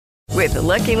With the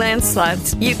Lucky Land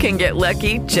Slots, you can get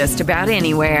lucky just about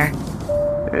anywhere.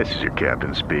 This is your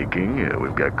captain speaking.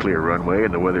 We've got clear runway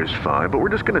and the weather's fine, but we're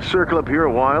just going to circle up here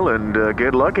a while and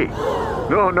get lucky.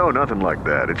 No, nothing like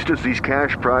that. It's just these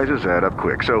cash prizes add up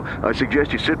quick. So I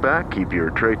suggest you sit back, keep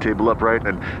your tray table upright,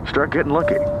 and start getting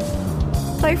lucky.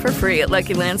 Play for free at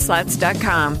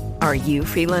LuckyLandSlots.com. Are you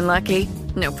feeling lucky?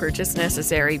 No purchase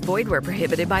necessary. Void where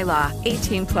prohibited by law.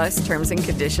 18 plus terms and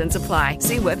conditions apply.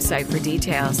 See website for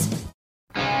details.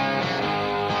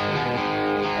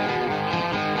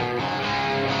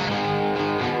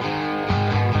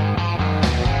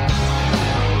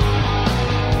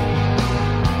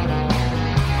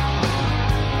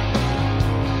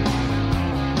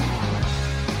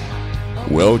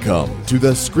 Welcome to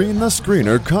the Screen the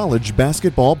Screener College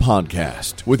Basketball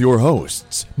Podcast with your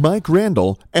hosts, Mike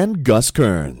Randall and Gus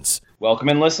Kearns. Welcome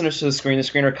in, listeners, to the Screen the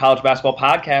Screener College Basketball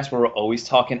Podcast, where we're always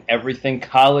talking everything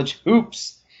college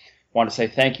hoops. I want to say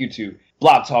thank you to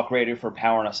Blog Talk Radio for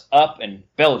powering us up and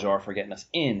Belljar for getting us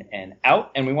in and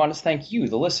out. And we want to thank you,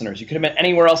 the listeners. You could have been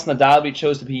anywhere else in the dial, but you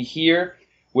chose to be here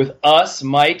with us,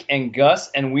 Mike and Gus,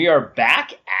 and we are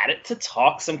back at it to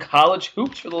talk some college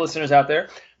hoops for the listeners out there.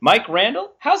 Mike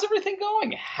Randall, how's everything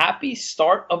going? Happy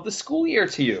start of the school year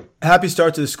to you. Happy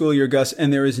start to the school year, Gus.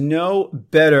 And there is no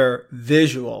better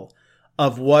visual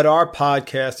of what our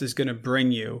podcast is going to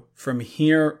bring you from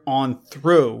here on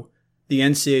through the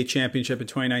NCAA Championship in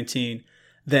 2019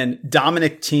 than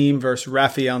Dominic Thiem versus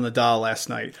Rafael Nadal last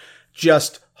night.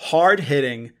 Just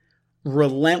hard-hitting,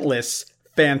 relentless,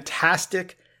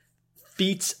 fantastic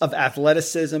feats of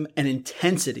athleticism and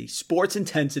intensity, sports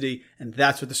intensity, and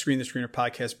that's what the Screen the Screener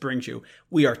podcast brings you.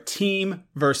 We are Thiem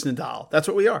versus Nadal. That's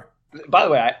what we are. By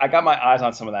the way, I got my eyes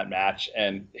on some of that match,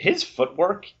 and his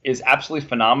footwork is absolutely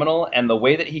phenomenal, and the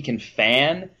way that he can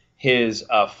fan his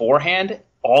forehand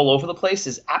all over the place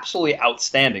is absolutely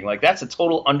outstanding. Like, that's a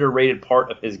total underrated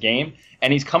part of his game,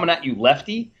 and he's coming at you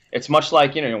lefty. It's much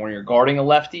like, when you're guarding a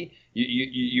lefty,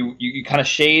 you kind of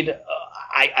shade,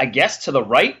 I guess, to the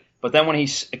right. But then when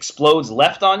he explodes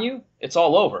left on you, it's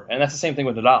all over. And that's the same thing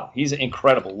with Nadal. He's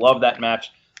incredible. Love that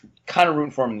match. Kind of rooting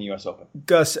for him in the U.S. Open.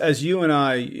 Gus, as you and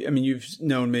I mean, you've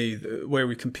known me, the way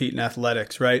we compete in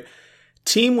athletics, right?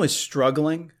 Thiem was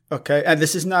struggling, okay? And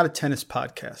this is not a tennis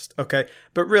podcast, okay?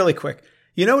 But really quick,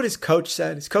 you know what his coach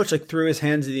said? His coach threw his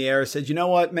hands in the air and said, you know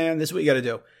what, man? This is what you got to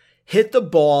do. Hit the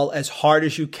ball as hard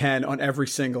as you can on every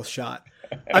single shot.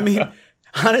 I mean,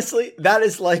 honestly, that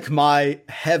is like my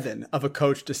heaven of a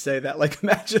coach to say that. Like,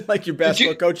 imagine your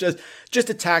basketball coach says, just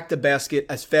attack the basket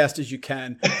as fast as you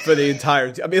can for the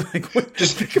entire. I mean,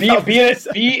 just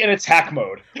be in attack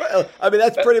mode. Well, I mean,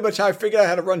 that's pretty much how I figured out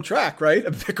how to run track, right?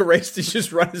 Pick a race to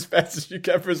just run as fast as you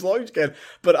can for as long as you can.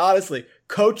 But honestly,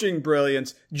 coaching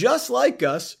brilliance, just like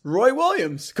us, Roy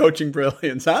Williams, coaching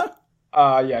brilliance, huh?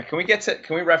 Yeah. Can we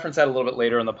reference that a little bit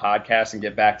later in the podcast and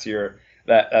get back to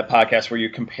that podcast where you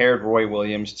compared Roy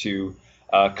Williams to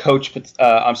Coach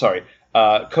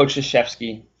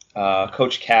Krzyzewski,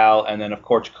 Coach Cal, and then, of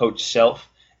course, Coach Self.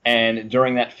 And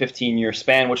during that 15-year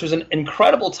span, which was an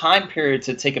incredible time period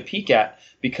to take a peek at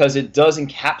because it does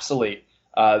encapsulate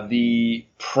the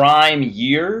prime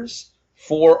years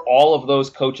for all of those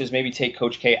coaches. Maybe take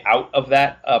Coach K out of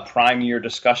that prime year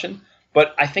discussion.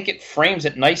 But I think it frames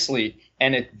it nicely,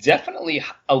 and it definitely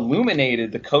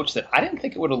illuminated the coach that I didn't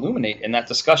think it would illuminate in that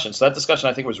discussion. So that discussion,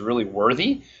 I think, was really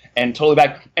worthy and totally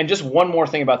back. And just one more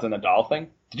thing about the Nadal thing.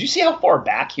 Did you see how far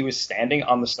back he was standing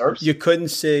on the serves? You couldn't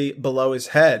see below his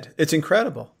head. It's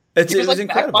incredible. It was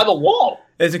incredible. Back by the wall.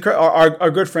 It's incredible. Our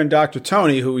good friend Dr.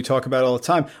 Tony, who we talk about all the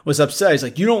time, was upset. He's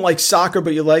like, you don't like soccer,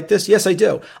 but you like this? Yes, I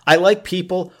do. I like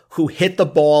people who hit the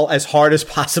ball as hard as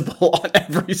possible on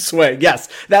every swing. Yes,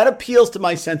 that appeals to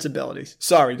my sensibilities.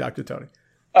 Sorry, Dr. Tony.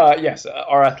 Yes,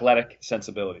 our athletic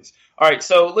sensibilities. All right,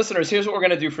 so listeners, here's what we're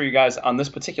going to do for you guys on this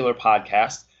particular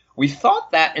podcast. We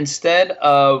thought that instead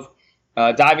of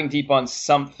diving deep on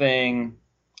something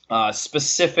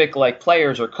specific like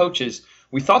players or coaches,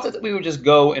 we thought that we would just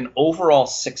go an overall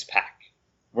six-pack.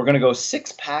 We're going to go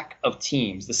six-pack of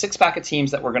teams. The six-pack of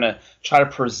teams that we're going to try to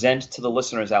present to the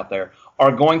listeners out there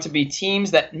are going to be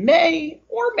teams that may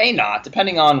or may not,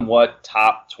 depending on what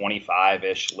top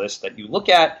 25-ish list that you look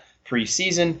at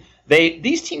preseason,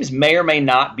 these teams may or may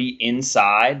not be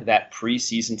inside that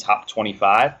preseason top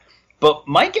 25. But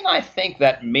Mike and I think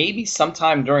that maybe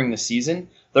sometime during the season,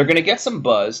 they're going to get some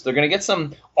buzz. They're going to get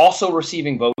some also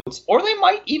receiving votes, or they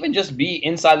might even just be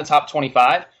inside the top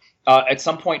 25 at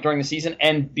some point during the season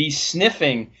and be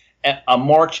sniffing a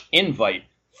March invite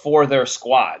for their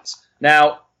squads.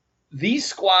 Now, these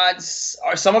squads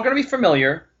some are going to be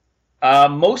familiar.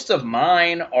 Most of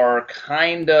mine are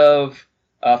kind of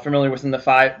familiar with in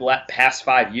the past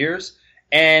 5 years.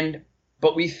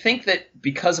 But we think that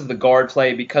because of the guard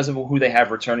play, because of who they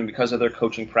have returning, because of their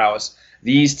coaching prowess,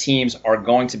 these teams are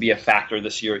going to be a factor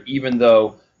this year, even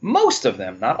though most of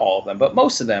them, not all of them, but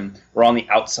most of them were on the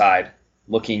outside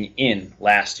looking in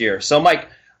last year. So, Mike,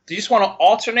 do you just want to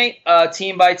alternate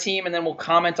team by team, and then we'll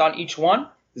comment on each one?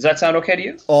 Does that sound okay to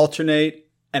you? Alternate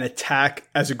and attack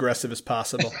as aggressive as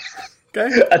possible.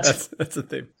 Okay? That's the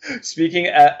theme. Speaking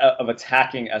of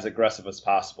attacking as aggressive as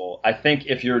possible, I think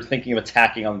if you're thinking of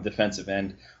attacking on the defensive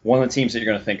end, one of the teams that you're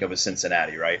going to think of is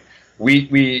Cincinnati, right?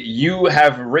 You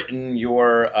have written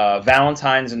your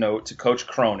Valentine's note to Coach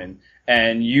Cronin,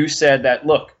 and you said that,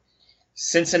 look,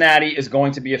 Cincinnati is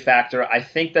going to be a factor. I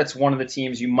think that's one of the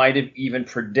teams you might have even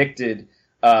predicted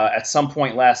at some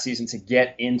point last season to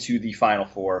get into the Final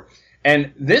Four.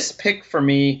 And this pick for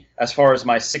me, as far as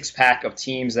my six-pack of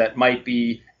teams that might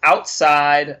be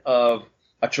outside of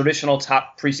a traditional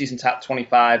preseason top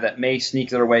 25 that may sneak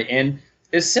their way in,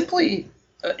 is simply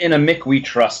in a Mick we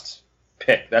trust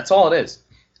pick. That's all it is.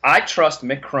 I trust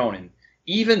Mick Cronin,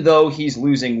 even though he's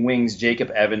losing wings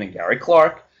Jacob Evan and Gary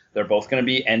Clark. They're both going to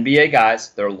be NBA guys.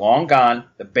 They're long gone.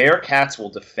 The Bearcats will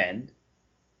defend.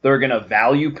 They're going to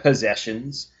value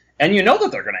possessions. And you know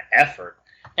that they're going to effort.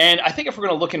 And I think if we're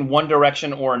going to look in one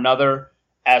direction or another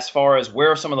as far as where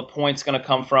are some of the points going to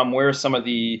come from, where some of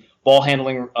the ball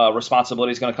handling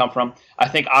responsibilities going to come from, I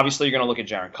think obviously you're going to look at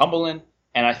Jaron Cumberland.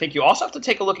 And I think you also have to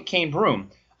take a look at Kane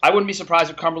Broome. I wouldn't be surprised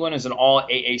if Cumberland is an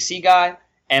all-AAC guy.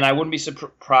 And I wouldn't be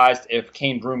surprised if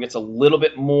Kane Broome gets a little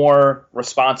bit more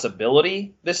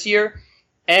responsibility this year.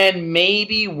 And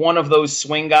maybe one of those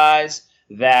swing guys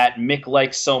that Mick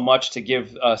likes so much to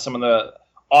give some of the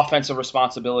offensive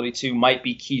responsibility to might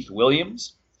be Keith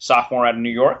Williams, sophomore out of New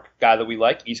York, guy that we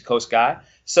like, East Coast guy.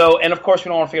 So, and of course, we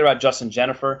don't want to forget about Justin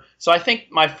Jennifer. So I think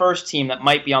my first team that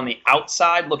might be on the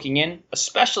outside looking in,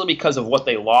 especially because of what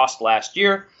they lost last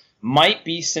year, might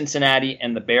be Cincinnati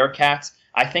and the Bearcats.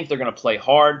 I think they're going to play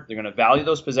hard. They're going to value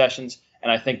those possessions, and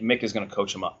I think Mick is going to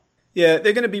coach them up. Yeah,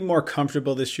 they're going to be more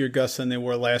comfortable this year, Gus, than they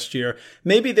were last year.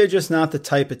 Maybe they're just not the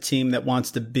type of team that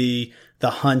wants to be the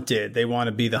hunted. They want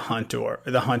to be the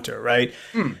hunter, right?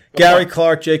 Gary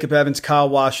Clark, Jacob Evans, Kyle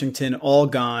Washington, all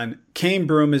gone. Kane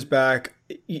Broome is back.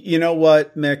 You know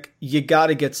what, Mick? You got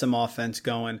to get some offense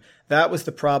going. That was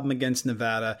the problem against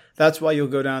Nevada. That's why you'll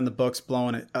go down in the books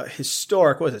blowing a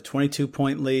historic,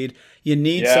 22-point lead. You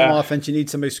need some offense. You need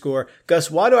somebody to score.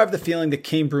 Gus, why do I have the feeling that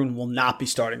Kane Broome will not be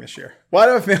starting this year? Why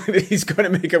do I have the feeling that he's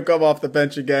going to make him come off the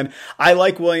bench again? I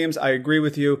like Williams. I agree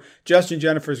with you. Justin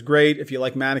Jennifer's great if you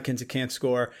like mannequins that can't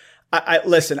score.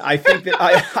 Listen, I think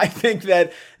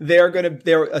that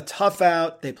they're a tough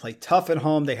out. They play tough at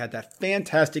home. They had that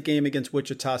fantastic game against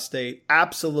Wichita State.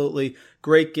 Absolutely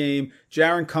great game.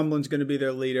 Jaron Cumberland's going to be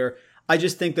their leader. I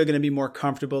just think they're going to be more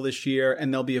comfortable this year,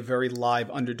 and they'll be a very live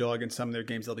underdog in some of their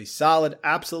games. They'll be solid.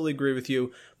 Absolutely agree with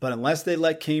you. But unless they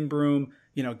let Kane Broome,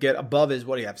 get above his,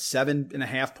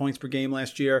 7.5 points per game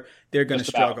last year, they're going to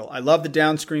struggle. I love the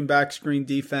down screen, back screen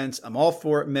defense. I'm all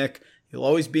for it, Mick. You'll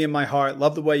always be in my heart.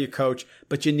 Love the way you coach,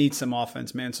 but you need some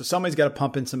offense, man. So somebody's got to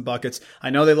pump in some buckets. I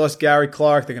know they lost Gary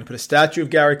Clark. They're going to put a statue of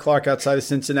Gary Clark outside of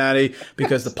Cincinnati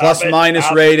because the plus-minus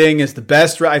rating is the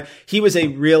best. He was a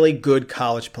really good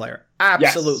college player.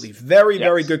 Absolutely. Yes.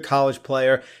 Very good college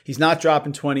player. He's not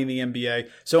dropping 20 in the NBA.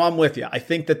 So I'm with you. I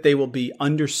think that they will be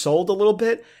undersold a little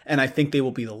bit, and I think they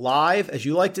will be live, as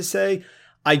you like to say.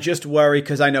 I just worry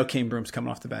because I know Kane Broome's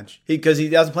coming off the bench because he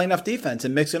doesn't play enough defense,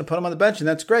 and Mick's going to put him on the bench, and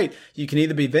that's great. You can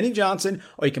either be Vinnie Johnson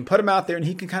or you can put him out there, and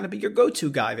he can kind of be your go-to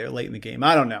guy there late in the game.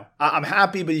 I don't know. I'm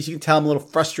happy, but you can tell I'm a little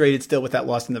frustrated still with that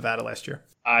loss in Nevada last year.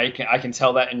 I can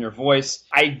tell that in your voice.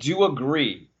 I do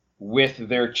agree with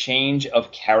their change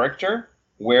of character,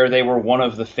 where they were one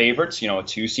of the favorites, a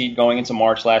 2 seed going into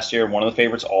March last year, one of the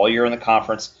favorites all year in the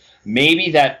conference.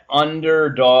 Maybe that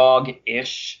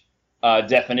underdog-ish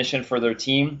definition for their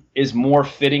team is more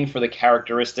fitting for the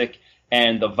characteristic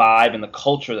and the vibe and the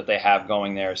culture that they have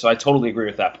going there. So I totally agree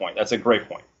with that point. That's a great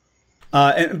point.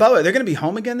 And by the way, they're going to be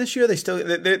home again this year.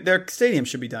 Their stadium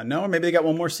should be done, no? Or maybe they got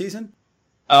one more season?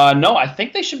 No, I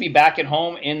think they should be back at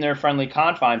home in their friendly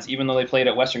confines, even though they played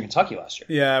at Western Kentucky last year.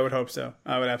 Yeah, I would hope so.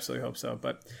 I would absolutely hope so.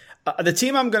 But the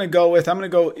team I'm going to go with,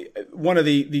 one of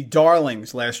the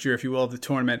darlings last year, if you will, of the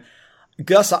tournament.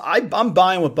 Gus, I'm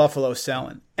buying what Buffalo's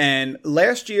selling. And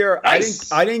last year,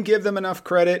 nice. I didn't give them enough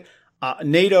credit.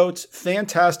 Nate Oates,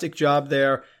 fantastic job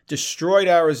there. Destroyed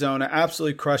Arizona,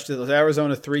 absolutely crushed it. Those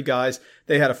Arizona 3 guys,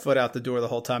 they had a foot out the door the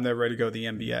whole time. They were ready to go to the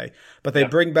NBA. But they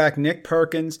bring back Nick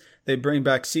Perkins. They bring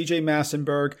back C.J.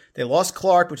 Massenberg. They lost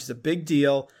Clark, which is a big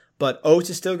deal. but Oates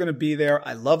is still going to be there.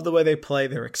 I love the way they play.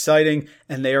 They're exciting,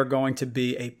 and they are going to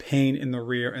be a pain in the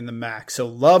rear in the MAC. So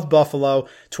love Buffalo.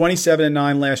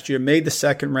 27-9 last year, made the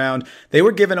second round. They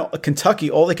were giving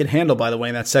Kentucky all they could handle, by the way,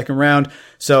 in that second round.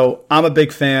 So I'm a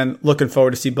big fan. Looking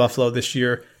forward to see Buffalo this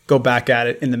year go back at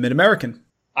it in the Mid-American.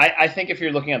 I think if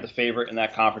you're looking at the favorite in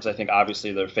that conference, I think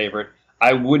obviously they're favorite.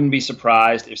 I wouldn't be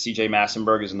surprised if C.J.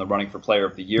 Massenberg is in the running for Player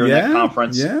of the Year in that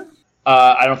conference. Yeah.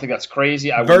 I don't think that's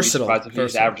crazy. I wouldn't be surprised if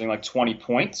he's averaging like 20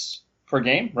 points per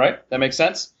game, right? That makes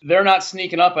sense. They're not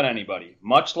sneaking up on anybody.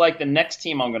 Much like the next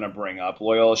team I'm going to bring up,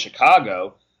 Loyola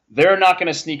Chicago, they're not going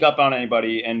to sneak up on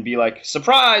anybody and be like,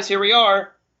 surprise, here we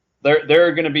are.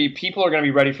 They're going to be, people are going to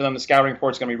be ready for them. The scouting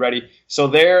report's going to be ready. So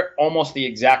they're almost the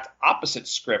exact opposite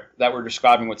script that we're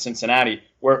describing with Cincinnati,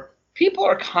 where people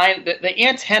are the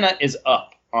antenna is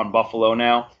up on Buffalo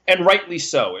now, and rightly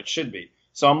so. It should be.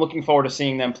 So I'm looking forward to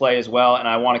seeing them play as well, and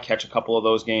I want to catch a couple of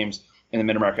those games in the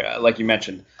Mid-America, like you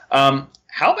mentioned. How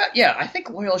about, I think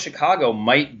Loyola Chicago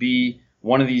might be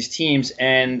one of these teams,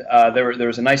 and there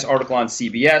was a nice article on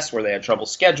CBS where they had trouble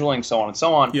scheduling, so on and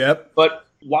so on. Yep. But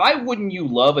why wouldn't you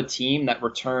love a team that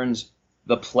returns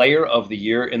the Player of the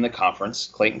Year in the conference,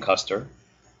 Clayton Custer,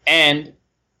 and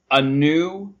a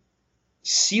new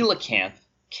coelacanth,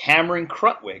 Cameron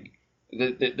Krutwig,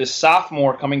 the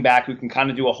sophomore coming back who can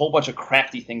kind of do a whole bunch of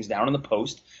crafty things down in the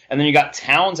post, and then you got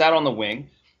Towns out on the wing.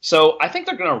 So I think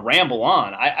they're going to ramble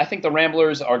on. I think the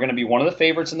Ramblers are going to be one of the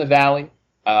favorites in the Valley.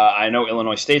 I know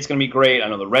Illinois State's going to be great. I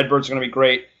know the Redbirds are going to be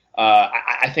great.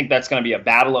 I think that's going to be a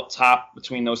battle up top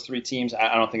between those three teams.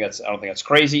 I don't think that's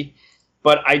crazy,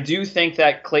 but I do think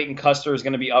that Clayton Custer is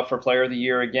going to be up for Player of the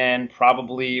Year again,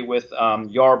 probably with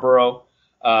Yarborough,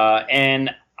 and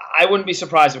I wouldn't be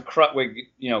surprised if Krutwig,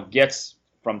 gets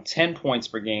from 10 points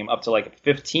per game up to like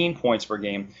 15 points per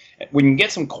game. When you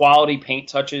get some quality paint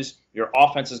touches, your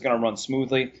offense is going to run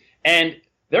smoothly, and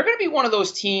they're going to be one of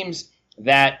those teams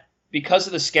that, because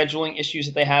of the scheduling issues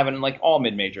that they have, and like all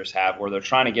mid-majors have, where they're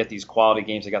trying to get these quality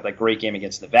games. They got that great game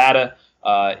against Nevada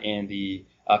in the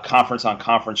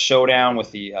conference-on-conference showdown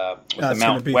with the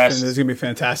Mountain West. This is going to be a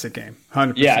fantastic game,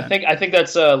 100%. Yeah, I think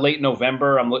that's late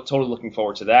November. I'm totally looking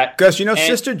forward to that. Gus,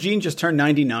 Sister Jean just turned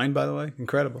 99, by the way.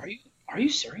 Incredible. Are you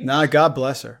serious? Nah, God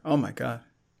bless her. Oh my God.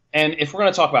 And if we're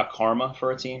going to talk about karma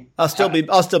for a team, I'll still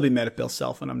be mad at Bill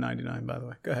Self when I'm 99. By the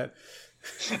way, go ahead.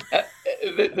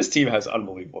 This team has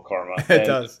unbelievable karma. It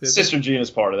does. Sister Jean is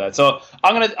part of that. So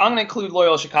I'm gonna include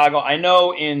Loyola Chicago. I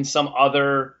know in some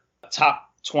other top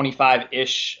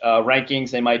 25-ish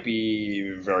rankings they might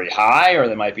be very high, or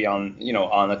they might be on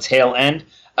the tail end.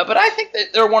 But I think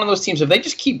that they're one of those teams. If they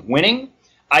just keep winning,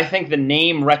 I think the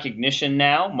name recognition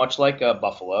now, much like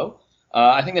Buffalo,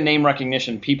 I think the name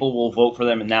recognition, people will vote for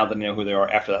them, and now they know who they are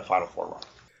after that Final Four run.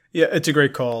 Yeah, it's a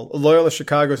great call. Loyola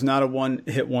Chicago is not a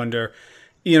one-hit wonder.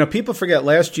 People forget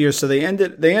last year, so they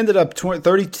ended up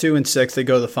 32-6. They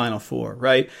go to the Final Four,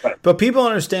 right? But people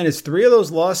understand is 3 of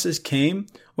those losses came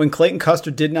when Clayton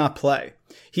Custer did not play.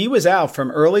 He was out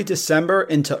from early December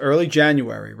into early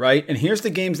January, right? And here's the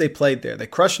games they played there. They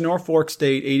crushed Norfolk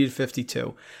State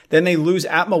 80-52. Then they lose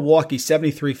at Milwaukee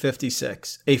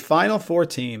 73-56. A Final Four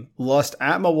team lost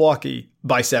at Milwaukee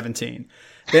by 17.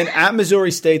 Then at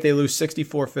Missouri State, they lose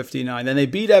 64-59. Then they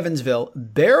beat Evansville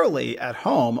barely at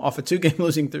home off a 2-game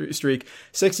losing streak,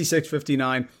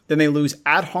 66-59. Then they lose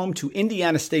at home to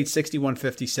Indiana State,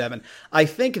 61-57. I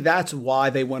think that's why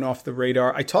they went off the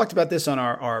radar. I talked about this on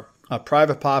our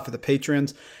private pod for the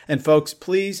patrons. And folks,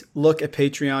 please look at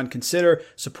Patreon. Consider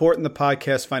supporting the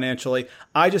podcast financially.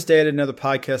 I just added another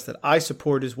podcast that I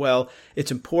support as well.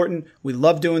 It's important. We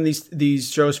love doing these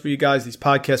shows for you guys, these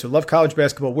podcasts. We love college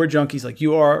basketball. We're junkies like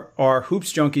you are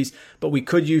hoops junkies, but we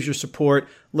could use your support.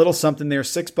 Little something there,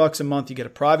 $6 a month. You get a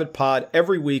private pod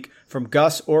every week from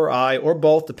Gus or I, or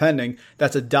both, depending.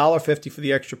 That's $1.50 for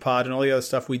the extra pod, and all the other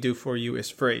stuff we do for you is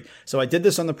free. So I did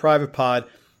this on the private pod.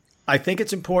 I think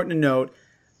it's important to note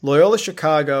Loyola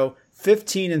Chicago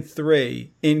 15-3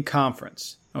 in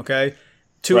conference. Okay,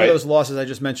 2 of those losses I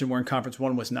just mentioned were in conference.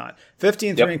 1 was not.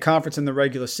 15-3 in conference in the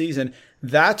regular season.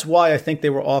 That's why I think they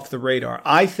were off the radar.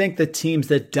 I think the teams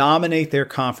that dominate their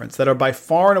conference, that are by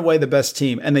far and away the best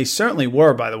team, and they certainly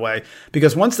were, by the way,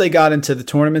 because once they got into the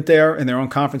tournament there, in their own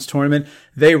conference tournament,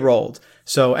 they rolled.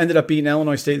 So ended up beating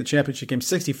Illinois State in the championship game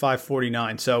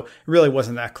 65-49. So it really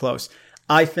wasn't that close.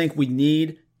 I think we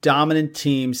need dominant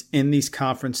teams in these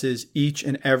conferences each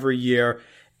and every year.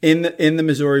 In the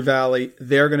Missouri Valley,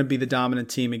 they're going to be the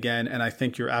dominant team again, and I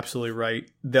think you're absolutely right.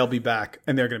 They'll be back,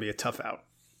 and they're going to be a tough out.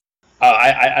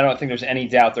 I don't think there's any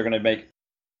doubt they're going to make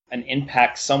an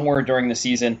impact somewhere during the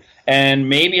season, and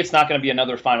maybe it's not going to be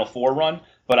another Final Four run,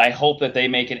 but I hope that they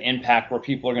make an impact where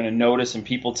people are going to notice and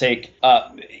people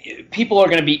are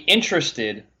going to be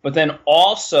interested, but then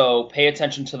also pay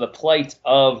attention to the plight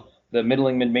of the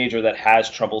middling mid-major that has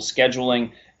trouble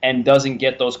scheduling and doesn't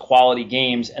get those quality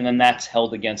games, and then that's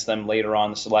held against them later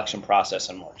on the selection process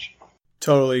in March.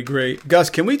 Totally agree. Gus,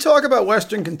 can we talk about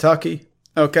Western Kentucky?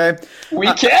 Okay.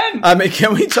 We can.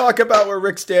 Can we talk about what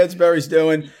Rick Stansbury's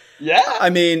doing? Yeah.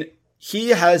 He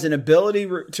has an ability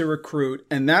to recruit,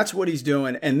 and that's what he's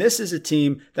doing. And this is a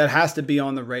team that has to be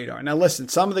on the radar. Now, listen,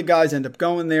 some of the guys end up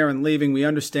going there and leaving. We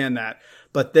understand that.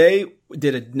 But they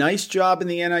did a nice job in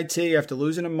the NIT after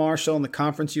losing to Marshall in the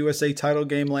Conference USA title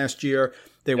game last year.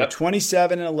 They were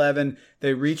 27-11.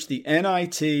 They reached the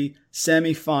NIT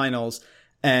semifinals.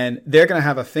 And they're going to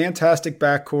have a fantastic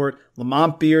backcourt.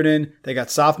 Lamont Bearden. They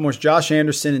got sophomores Josh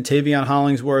Anderson and Tavion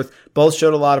Hollingsworth. Both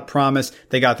showed a lot of promise.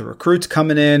 They got the recruits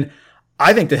coming in.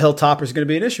 I think the Hilltopper is going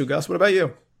to be an issue, Gus. What about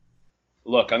you?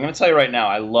 Look, I'm going to tell you right now,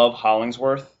 I love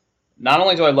Hollingsworth. Not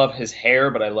only do I love his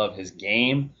hair, but I love his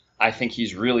game. I think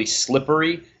he's really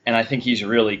slippery, and I think he's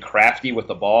really crafty with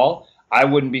the ball. I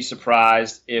wouldn't be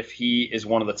surprised if he is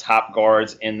one of the top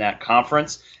guards in that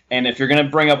conference. And if you're going to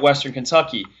bring up Western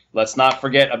Kentucky, let's not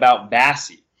forget about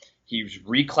Bassie. He's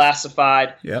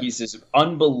reclassified. Yep. He's this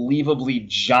unbelievably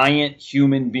giant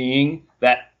human being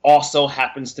that also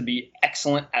happens to be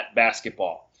excellent at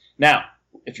basketball. Now,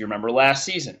 if you remember last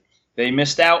season, they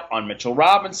missed out on Mitchell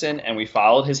Robinson, and we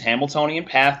followed his Hamiltonian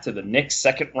path to the Knicks'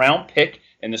 second-round pick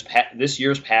in this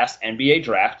year's past NBA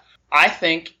draft. I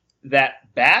think that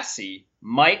Bassie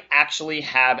might actually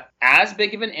have as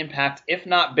big of an impact, if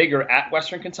not bigger, at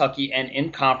Western Kentucky and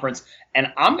in conference.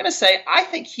 And I'm going to say I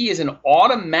think he is an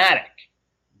automatic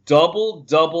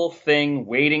double-double thing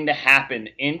waiting to happen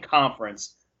in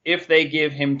conference if they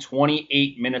give him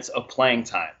 28 minutes of playing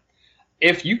time.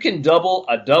 If you can double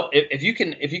if you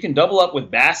can double up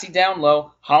with Bassie down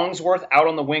low, Hollingsworth out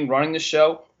on the wing running the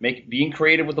show, being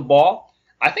creative with the ball,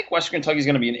 I think Western Kentucky is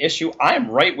going to be an issue. I am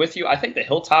right with you. I think the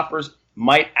Hilltoppers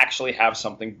might actually have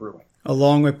something brewing.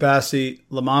 Along with Bassie,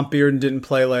 Lamont Bearden didn't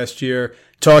play last year.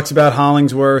 Talks about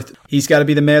Hollingsworth. He's got to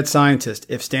be the mad scientist.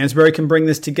 If Stansbury can bring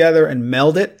this together and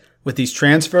meld it with these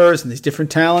transfers and these different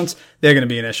talents, they're going to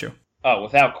be an issue. Oh,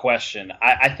 without question.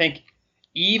 I think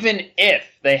even if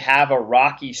they have a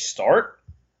rocky start,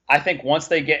 I think once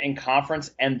they get in conference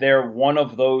and they're one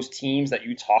of those teams that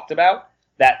you talked about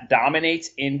that dominates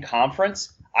in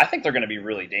conference, I think they're going to be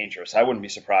really dangerous. I wouldn't be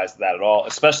surprised at that at all,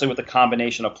 especially with the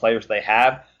combination of players they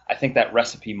have. I think that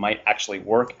recipe might actually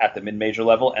work at the mid-major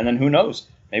level. And then who knows?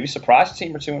 Maybe surprise a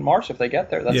team or two in March if they get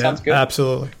there. That sounds good.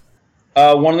 Absolutely.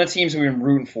 One of the teams we've been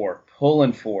rooting for,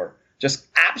 pulling for, just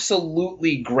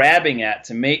absolutely grabbing at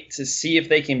to see if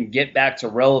they can get back to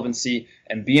relevancy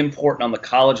and be important on the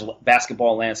college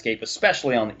basketball landscape,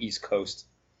 especially on the East Coast.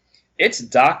 It's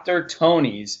Dr.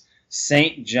 Tony's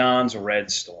St. John's Red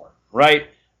Storm, right?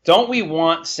 Don't we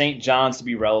want St. John's to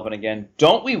be relevant again?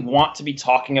 Don't we want to be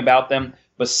talking about them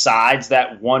besides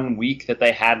that 1 week that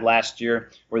they had last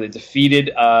year where they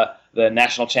defeated the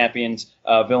national champions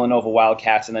Villanova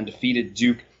Wildcats and then defeated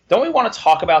Duke? Don't we want to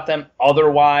talk about them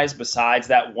otherwise besides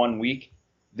that 1 week?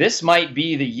 This might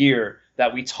be the year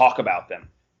that we talk about them.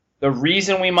 The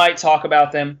reason we might talk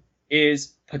about them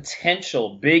is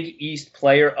potential Big East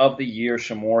Player of the Year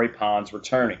Shamorie Ponds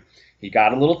returning. He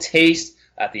got a little taste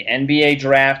at the NBA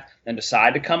draft and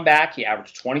decided to come back. He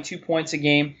averaged 22 points a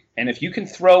game. And if you can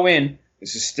throw in,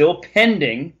 this is still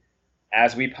pending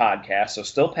as we podcast, so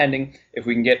still pending, if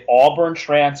we can get Auburn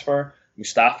transfer,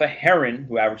 Mustafa Heron,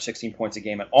 who averaged 16 points a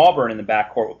game at Auburn in the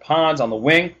backcourt with Ponds on the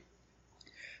wing.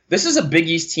 This is a Big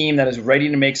East team that is ready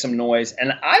to make some noise,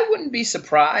 and I wouldn't be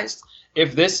surprised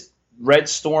if this Red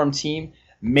Storm team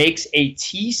makes a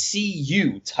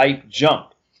TCU-type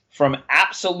jump from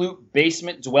absolute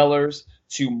basement dwellers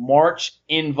to March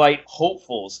invite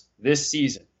hopefuls this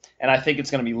season. And I think it's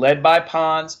going to be led by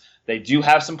Ponds. They do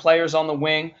have some players on the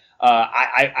wing.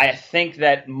 I think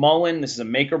that Mullen, this is a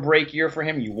make-or-break year for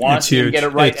him. You want to see him get it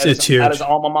right at his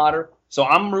alma mater. So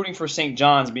I'm rooting for St.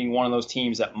 John's being one of those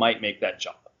teams that might make that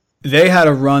jump. They had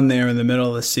a run there in the middle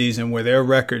of the season where their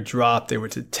record dropped. They were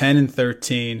to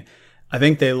 10-13. I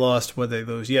think they lost, what did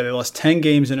they lose? Yeah, they lost 10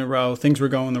 games in a row. Things were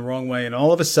going the wrong way. And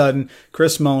all of a sudden,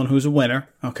 Chris Mullen, who's a winner,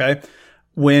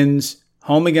 wins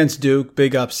home against Duke,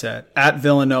 big upset. At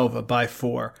Villanova by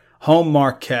 4. Home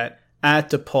Marquette.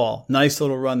 At DePaul. Nice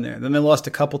little run there. Then they lost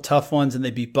a couple tough ones, and they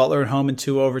beat Butler at home in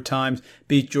 2 overtimes,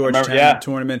 beat Georgetown in the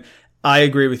tournament. I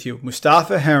agree with you.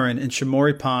 Mustafa Heron and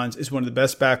Shamorie Ponds is one of the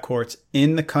best backcourts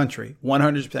in the country,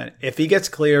 100%. If he gets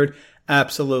cleared,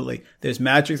 Absolutely. There's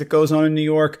magic that goes on in New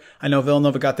York. I know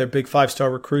Villanova got their big 5-star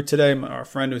recruit today. Our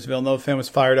friend who's a Villanova fan was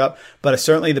fired up. But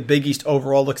certainly the Big East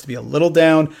overall looks to be a little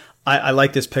down. I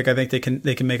like this pick. I think they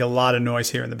can make a lot of noise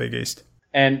here in the Big East.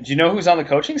 And do you know who's on the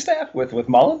coaching staff with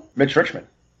Mullen? Mitch Richmond.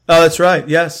 Oh, that's right.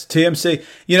 Yes, TMC.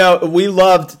 We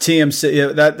loved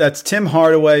TMC. That's Tim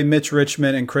Hardaway, Mitch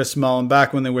Richmond, and Chris Mullen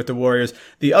back when they were with the Warriors.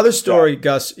 The other story,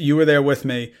 Gus, you were there with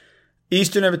me.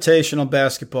 Eastern Invitational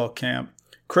Basketball Camp.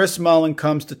 Chris Mullen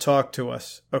comes to talk to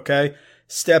us, okay?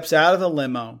 Steps out of the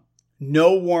limo.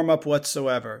 No warm-up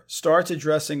whatsoever. Starts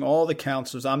addressing all the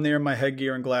counselors. I'm there in my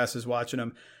headgear and glasses watching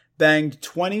him. Banged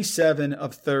 27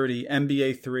 of 30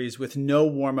 NBA threes with no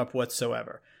warm-up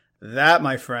whatsoever. That,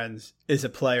 my friends, is a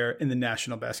player in the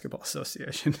National Basketball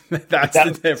Association. That's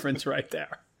the difference right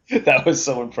there. That was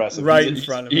so impressive. Right in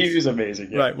front of us. He was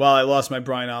amazing. Yeah. Right. Well, I lost my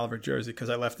Brian Oliver jersey because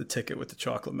I left the ticket with the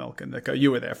chocolate milk. And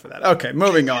you were there for that. Okay,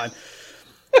 moving on.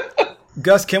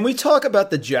 Gus, can we talk about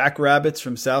the Jackrabbits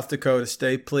from South Dakota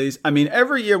State, please? I mean,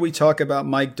 every year we talk about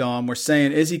Mike Daum. We're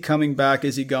saying, is he coming back?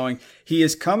 Is he going? He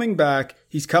is coming back.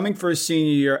 He's coming for his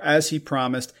senior year, as he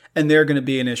promised, and they're going to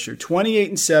be an issue.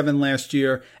 28-7 last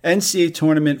year, NCAA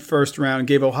tournament first round,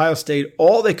 gave Ohio State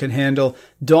all they could handle.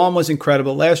 Daum was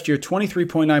incredible. Last year,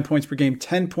 23.9 points per game,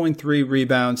 10.3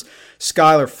 rebounds.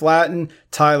 Skylar Flatton,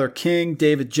 Tyler King,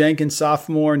 David Jenkins,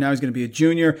 sophomore. Now he's going to be a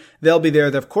junior. They'll be there.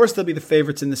 Of course, they'll be the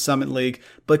favorites in the Summit League.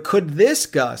 But could this,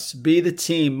 Gus, be the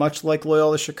team, much like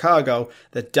Loyola Chicago,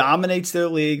 that dominates their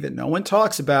league, that no one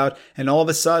talks about, and all of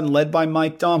a sudden, led by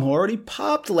Mike Daum, who already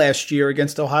popped last year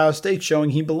against Ohio State,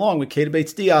 showing he belonged with Keita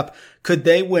Bates-Diop, could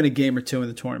they win a game or two in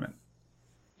the tournament?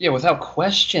 Yeah, without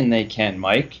question they can,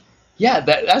 Mike. Yeah,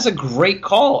 that's a great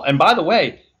call. And by the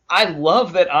way, I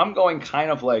love that I'm going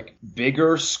kind of like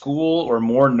bigger school or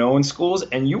more known schools,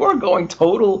 and you are going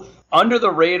total under the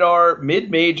radar,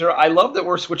 mid-major. I love that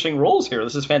we're switching roles here.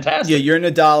 This is fantastic. Yeah, you're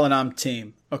Nadal and I'm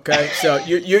team. Okay, so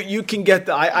you can get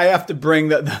the. I have to bring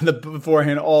the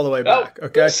beforehand all the way back.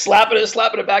 Okay, slapping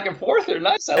it back and forth. They're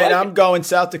nice. I'm going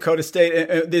South Dakota State.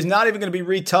 And there's not even going to be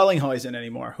Reed Tullinghuisen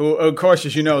anymore, who, of course,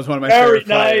 as you know, is one of my favorite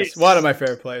players. One of my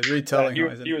favorite players, Reed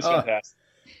Tullinghuisen. He was fantastic.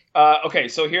 Okay,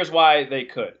 so here's why they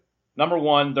could. Number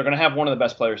one, they're going to have one of the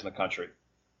best players in the country.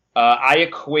 I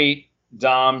equate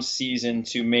Dom's season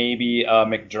to maybe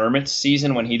McDermott's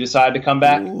season when he decided to come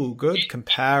back. Ooh, good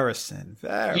comparison.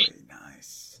 Very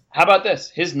nice. How about this?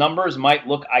 His numbers might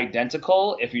look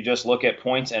identical if you just look at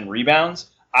points and rebounds.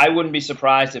 I wouldn't be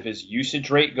surprised if his usage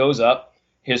rate goes up,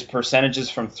 his percentages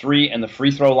from three and the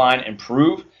free throw line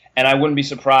improve, and I wouldn't be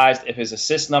surprised if his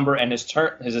assist number and his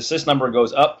assist number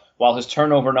goes up while his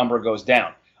turnover number goes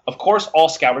down. Of course, all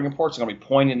scouting reports are going to be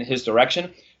pointing in his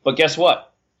direction, but guess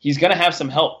what? He's going to have some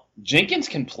help. Jenkins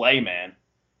can play, man.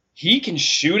 He can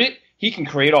shoot it. He can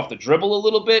create off the dribble a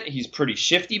little bit. He's pretty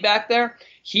shifty back there.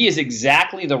 He is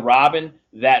exactly the Robin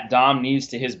that Dom needs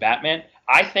to his Batman.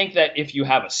 I think that if you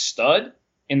have a stud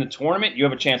in the tournament, you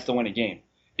have a chance to win a game.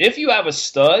 If you have a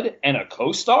stud and a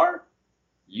co-star,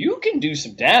 you can do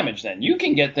some damage then. You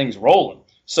can get things rolling.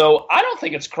 So I don't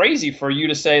think it's crazy for you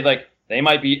to say, like, they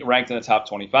might be ranked in the top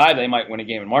 25. They might win a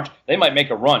game in March. They might make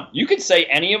a run. You could say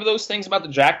any of those things about the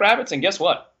Jackrabbits, and guess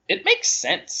what? It makes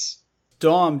sense.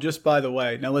 Daum, just by the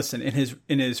way, now listen, in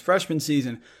his freshman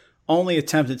season, only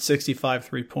attempted 65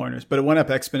 three-pointers, but it went up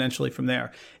exponentially from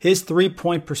there. His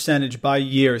three-point percentage by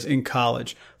years in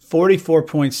college,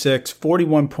 44.6,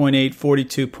 41.8,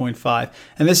 42.5.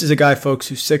 And this is a guy, folks,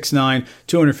 who's 6'9",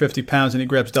 250 pounds, and he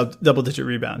grabs double-digit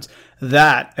rebounds.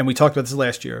 That, and we talked about this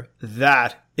last year,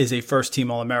 that is a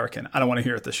first-team All-American. I don't want to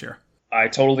hear it this year. I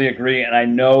totally agree, and I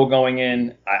know going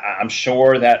in, I'm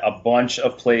sure that a bunch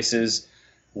of places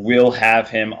will have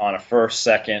him on a first,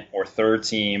 second, or third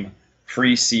team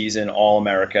preseason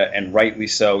All-America, and rightly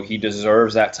so. He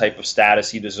deserves that type of status.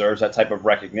 He deserves that type of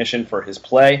recognition for his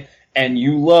play. And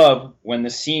you love when the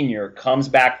senior comes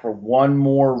back for one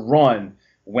more run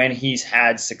when he's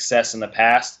had success in the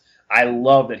past. I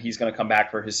love that he's going to come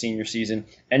back for his senior season,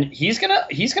 and he's gonna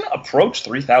approach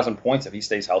 3,000 points if he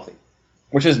stays healthy,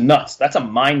 which is nuts. That's a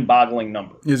mind-boggling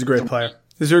number. He's a great player.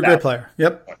 He's a great player.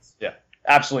 Yep. Yeah,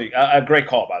 absolutely. A great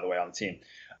call, by the way, on the team.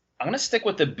 I'm going to stick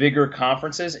with the bigger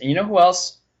conferences. And you know who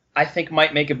else I think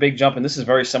might make a big jump? And this is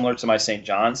very similar to my St.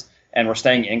 John's, and we're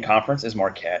staying in conference, is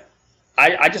Marquette.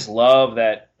 I just love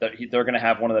that they're going to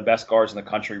have one of the best guards in the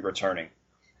country returning.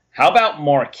 How about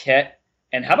Marquette?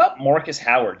 And how about Marcus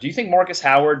Howard? Do you think Marcus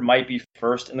Howard might be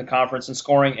first in the conference in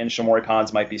scoring and Shamori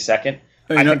Pons might be second?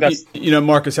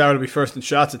 Marcus Howard will be first in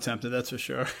shots attempted, that's for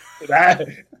sure.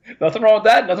 Nothing wrong with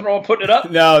that. Nothing wrong with putting it up.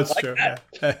 No, it's true.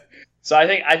 Yeah. So I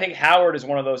think Howard is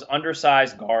one of those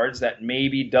undersized guards that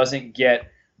maybe doesn't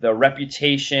get the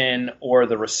reputation or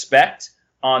the respect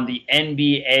on the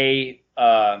NBA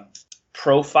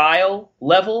profile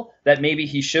level that maybe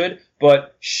he should,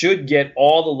 but should get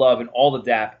all the love and all the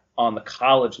dap on the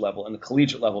college level and the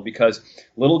collegiate level, because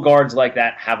little guards like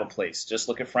that have a place. Just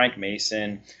look at Frank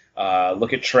Mason,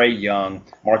 look at Trae Young.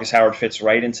 Marcus Howard fits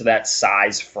right into that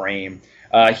size frame.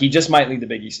 He just might lead the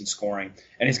Big East in scoring.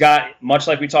 And he's got, much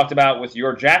like we talked about with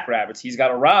your Jackrabbits, he's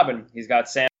got a Robin. He's got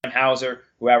Sam Hauser,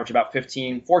 who averaged about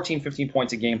 15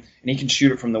 points a game, and he can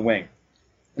shoot it from the wing.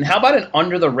 And how about an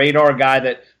under-the-radar guy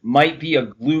that might be a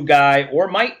glue guy or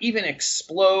might even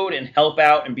explode and help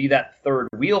out and be that third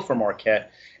wheel for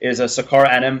Marquette is a Sakar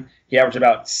Anim. He averaged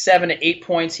about 7 to 8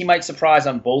 points. He might surprise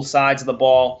on both sides of the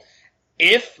ball.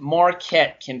 If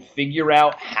Marquette can figure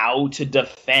out how to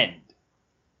defend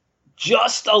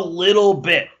just a little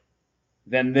bit,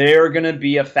 then they're going to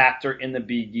be a factor in the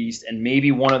Big East and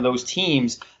maybe one of those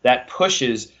teams that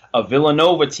pushes a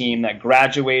Villanova team that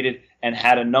graduated and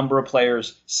had a number of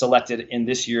players selected in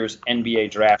this year's NBA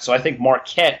draft. So I think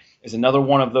Marquette is another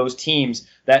one of those teams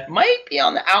that might be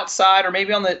on the outside or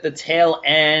maybe on the tail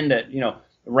end at,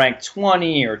 ranked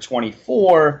 20 or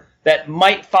 24, that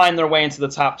might find their way into the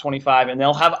top 25, and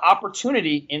they'll have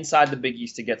opportunity inside the Big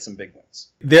East to get some big wins.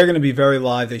 They're going to be very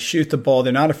live. They shoot the ball.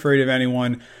 They're not afraid of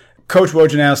anyone. Coach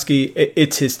Wojnarowski,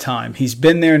 it's his time. He's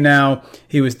been there now.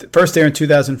 He was first there in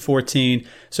 2014.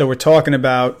 So we're talking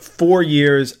about 4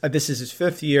 years. This is his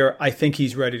 5th year. I think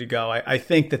he's ready to go. I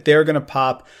think that they're going to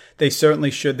pop. They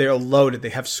certainly should. They're loaded. They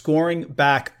have scoring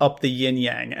back up the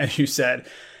yin-yang, as you said.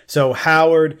 So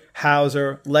Howard,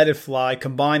 Hauser, let it fly.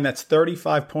 Combined, that's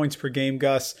 35 points per game,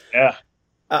 Gus. Yeah.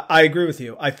 I agree with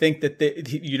you. I think that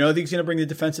he's going to bring the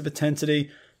defensive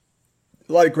intensity.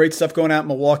 A lot of great stuff going out in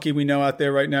Milwaukee, we know, out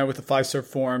there right now with the Fiserv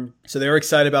Forum. So they're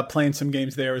excited about playing some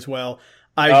games there as well.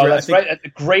 That's right. That's a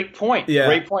great point. Yeah.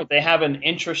 Great point. They have an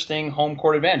interesting home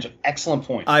court advantage. Excellent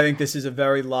point. I think this is a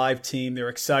very live team. They're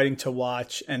exciting to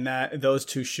watch, and that those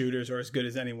two shooters are as good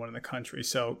as anyone in the country.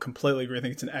 So completely agree. I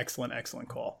think it's an excellent, excellent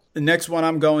call. The next one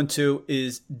I'm going to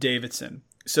is Davidson.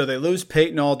 So they lose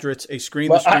Peyton Aldrich, a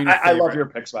screen-the-screener favorite. I love your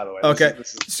picks, by the way. Okay.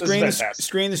 This is fantastic.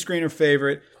 Screen-the-screener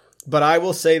favorite. But I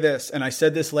will say this, and I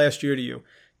said this last year to you.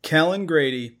 Kellan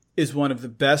Grady is one of the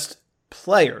best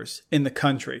players in the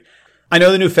country. I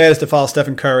know the new fad is to follow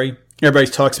Stephen Curry. Everybody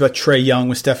talks about Trae Young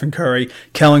with Stephen Curry.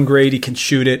 Kellan Grady can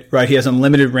shoot it, right? He has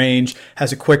unlimited range,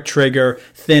 has a quick trigger,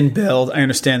 thin build. I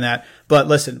understand that. But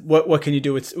listen, what can you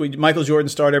do? Michael Jordan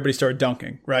started, everybody started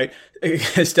dunking, right?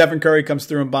 Stephen Curry comes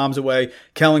through and bombs away.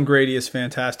 Kellan Grady is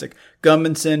fantastic.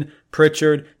 Gummanson,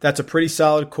 Pritchard, that's a pretty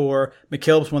solid core.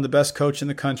 McKillop's one of the best coaches in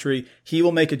the country. He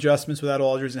will make adjustments without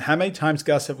Aldridge. And how many times,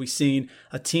 Gus, have we seen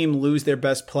a team lose their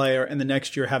best player and the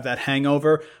next year have that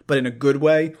hangover, but in a good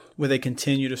way, where they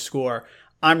continue to score?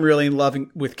 I'm really in love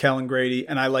with Kellan Grady,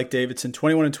 and I like Davidson.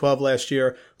 21-12 last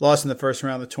year, lost in the first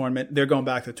round of the tournament. They're going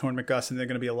back to the tournament, Gus, and they're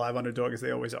going to be a live underdog as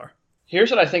they always are. Here's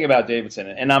what I think about Davidson,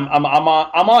 and I'm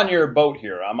on your boat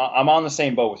here. I'm on the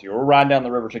same boat with you. We're riding down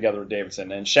the river together with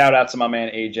Davidson, and shout out to my man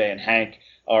AJ and Hank,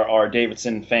 our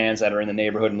Davidson fans that are in the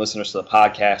neighborhood and listeners to the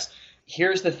podcast.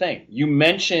 Here's the thing: you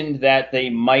mentioned that they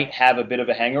might have a bit of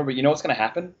a hangover, but you know what's going to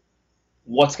happen?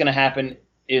 What's going to happen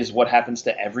is what happens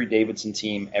to every Davidson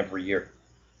team every year.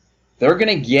 They're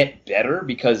going to get better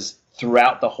because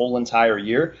throughout the whole entire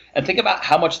year. And think about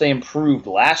how much they improved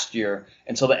last year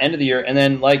until the end of the year. And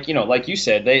then, like you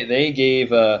said, they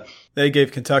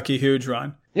gave Kentucky a huge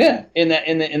run. Yeah, in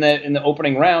the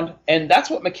opening round, and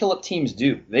that's what McKillop teams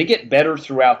do. They get better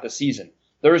throughout the season.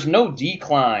 There is no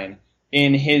decline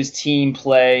in his team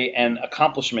play and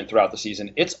accomplishment throughout the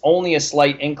season. It's only a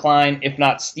slight incline, if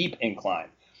not steep incline.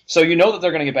 So you know that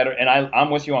they're going to get better. And I'm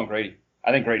with you on Grady.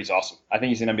 I think Grady's awesome. I think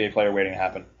he's an NBA player waiting to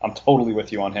happen. I'm totally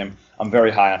with you on him. I'm very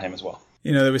high on him as well.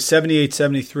 There was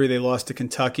 78-73 they lost to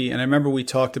Kentucky, and I remember we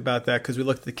talked about that because we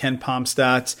looked at the Ken Pom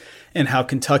stats and how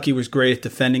Kentucky was great at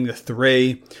defending the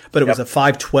three, but it was a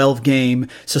 5-12 game,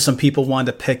 so some people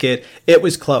wanted to pick it. It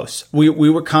was close. We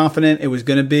were confident it was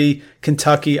going to be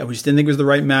Kentucky. I just didn't think it was the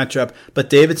right matchup, but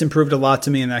Davidson improved a lot to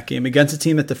me in that game against a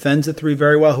team that defends the three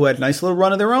very well, who had a nice little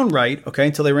run of their own right, okay,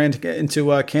 until they ran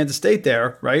into Kansas State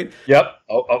there, right? Yep,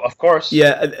 of course.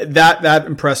 Yeah, that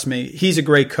impressed me. He's a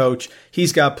great coach.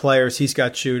 He's got players. He's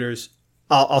got shooters.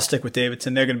 I'll stick with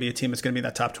Davidson. They're going to be a team that's going to be in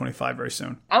that top 25 very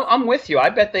soon. I'm with you. I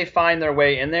bet they find their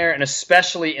way in there, and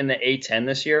especially in the A10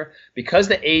 this year. Because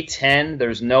the A10,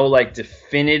 there's no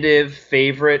definitive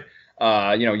favorite.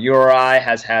 URI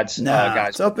has had guys.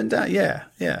 It's up and down. Yeah.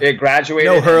 It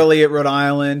graduated. No Hurley at Rhode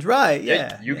Island. Right,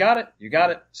 yeah. You got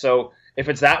it. So if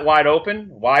it's that wide open,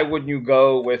 why wouldn't you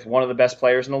go with one of the best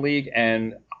players in the league?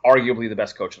 And arguably the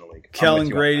best coach in the league. Kellan,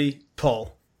 Grady,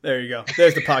 pull. There you go.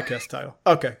 There's the podcast title.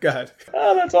 Okay, go ahead.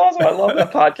 Oh, that's awesome. I love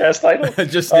that podcast title. It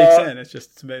just sneaks in.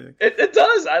 It's amazing. It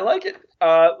does. I like it.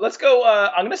 Let's go.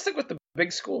 I'm going to stick with the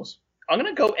big schools. I'm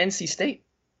going to go NC State.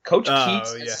 Coach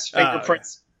Keats'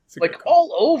 fingerprints,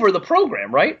 all over the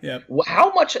program, right? Yeah.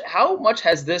 How much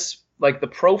has this, the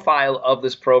profile of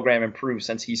this program improved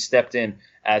since he stepped in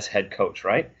as head coach,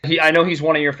 right? I know he's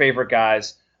one of your favorite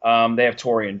guys. They have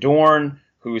Torian Dorn,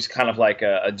 who's kind of like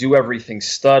a do-everything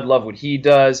stud. Love what he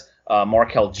does.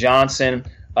 Markel Johnson.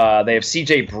 They have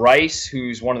C.J. Bryce,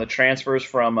 who's one of the transfers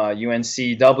from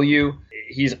UNCW.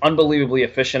 He's unbelievably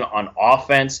efficient on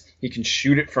offense. He can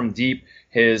shoot it from deep.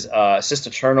 His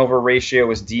assist-to-turnover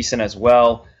ratio is decent as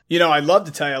well. I'd love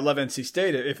to tell you I love NC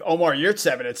State. If Omar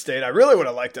Yurtseven had stayed, I really would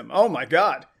have liked him. Oh, my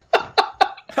God.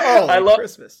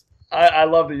 Christmas. I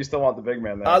love that you still want the big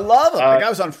man there. I love him. The guy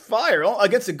was on fire.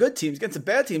 Against the good teams. Against the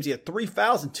bad teams, he had 3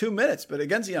 fouls in 2 minutes. But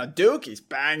against Duke, he's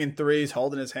banging threes,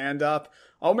 holding his hand up.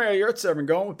 Omar Yurtseven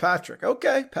going with Patrick.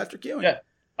 Okay, Patrick Ewing. Yeah.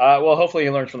 Well, hopefully he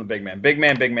learns from the big man. Big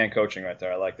man coaching right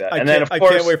there. I like that. I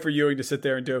can't wait for Ewing to sit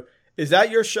there and do, is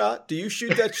that your shot? Do you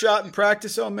shoot that shot in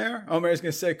practice, Omer? Omer's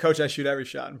going to say, Coach, I shoot every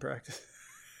shot in practice.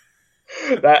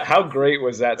 How great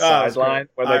was that sideline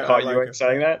when they caught Ewing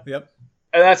saying that? Yep.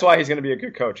 And that's why he's going to be a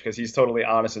good coach, because he's totally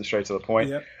honest and straight to the point.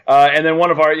 Yep. And then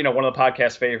one of the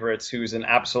podcast favorites, who's an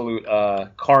absolute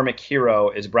karmic hero,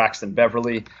 is Braxton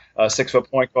Beverly,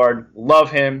 6-foot point guard.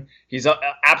 Love him. He's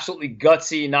absolutely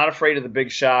gutsy, not afraid of the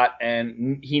big shot,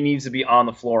 and he needs to be on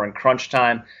the floor in crunch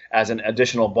time as an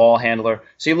additional ball handler.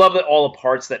 So you love all the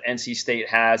parts that NC State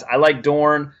has. I like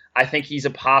Dorn. I think he's a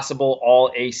possible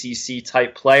all-ACC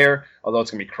type player, although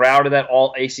it's going to be crowded, that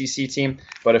all-ACC team.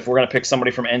 But if we're going to pick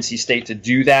somebody from NC State to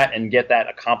do that and get that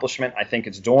accomplishment, I think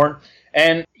it's Dorn.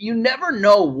 And you never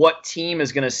know what team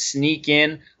is going to sneak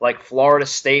in, like Florida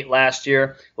State last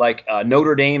year, like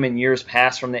Notre Dame in years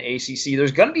past from the ACC.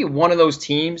 There's going to be one of those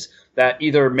teams that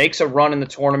either makes a run in the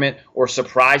tournament or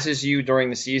surprises you during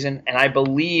the season. And I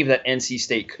believe that NC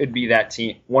State could be that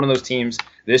team, one of those teams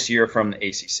this year from the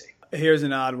ACC. Here's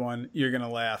an odd one. You're going to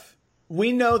laugh.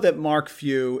 We know that Mark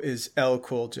Few is L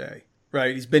Cool J,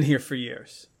 right? He's been here for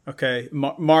years. Okay.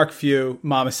 Mark Few,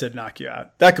 Mama said knock you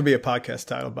out. That could be a podcast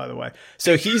title, by the way.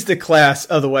 So he's the class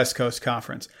of the West Coast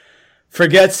Conference.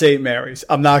 Forget St. Mary's.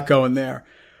 I'm not going there.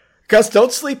 Gus,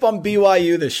 don't sleep on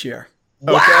BYU this year.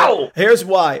 Okay? Wow. Here's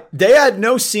why. They had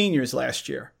no seniors last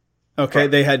year. Okay.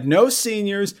 Right. They had no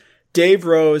seniors. Dave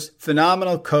Rose,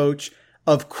 phenomenal coach.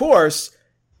 Of course,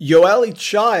 Yoeli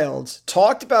Childs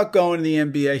talked about going to the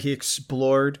NBA. He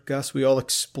explored. Gus, we all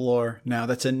explore now.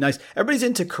 That's a nice, everybody's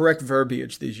into correct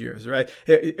verbiage these years, right?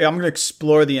 I'm going to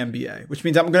explore the NBA, which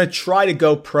means I'm going to try to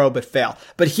go pro but fail.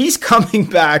 But he's coming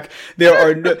back. There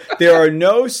are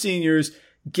no seniors.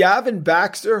 Gavin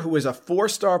Baxter, who is a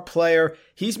 4-star player,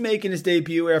 he's making his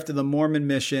debut after the Mormon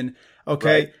mission.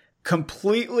 Okay. Right.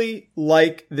 Completely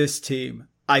like this team.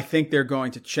 I think they're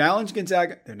going to challenge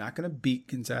Gonzaga. They're not going to beat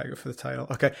Gonzaga for the title.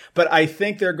 Okay. But I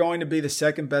think they're going to be the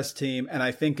second best team. And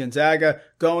I think Gonzaga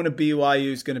going to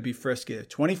BYU is going to be frisky.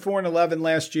 24-11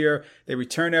 last year. They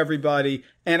return everybody.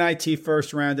 NIT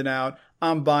first rounding out.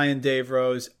 I'm buying Dave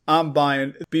Rose. I'm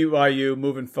buying BYU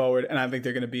moving forward. And I think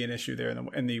they're going to be an issue there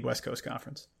in the West Coast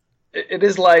Conference. It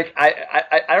is like,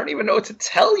 I don't even know what to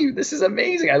tell you. This is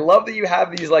amazing. I love that you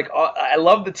have these, I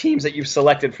love the teams that you've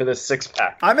selected for this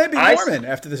 6-pack. I may be Mormon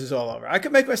after this is all over. I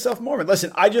could make myself Mormon.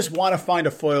 Listen, I just want to find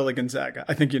a foil at Gonzaga.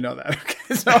 I think you know that.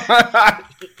 Okay, so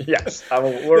yes.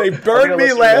 They burned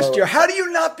me last year. How do you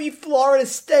not beat Florida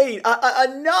State?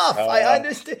 Enough. I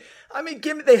understand. I mean,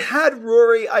 they had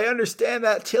Rory. I understand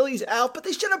that. Tilly's out, but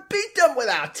they should have beat them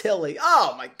without Tilly.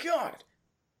 Oh, my God.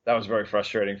 That was very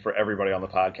frustrating for everybody on the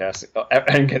podcast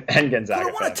and Gonzaga.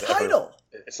 They won a title.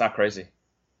 It's not crazy.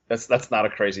 That's not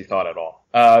a crazy thought at all.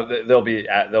 They'll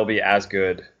be as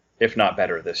good, if not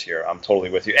better, this year. I'm totally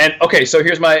with you. And okay, so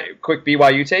here's my quick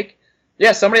BYU take.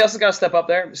 Yeah, somebody else has got to step up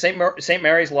there. St.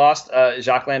 Mary's lost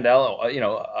Jacques Landell,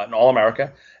 an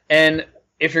All-America. And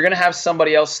if you're going to have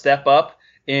somebody else step up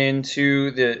into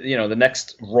the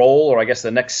next role, or I guess the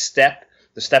next step,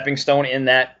 the stepping stone in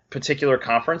that particular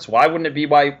conference, why wouldn't it be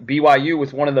by BYU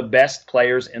with one of the best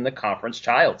players in the conference,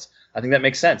 Childs? I think that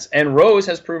makes sense. And Rose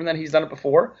has proven that he's done it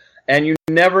before. And you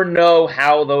never know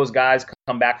how those guys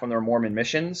come back from their Mormon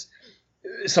missions.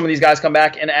 Some of these guys come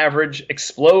back and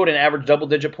explode and average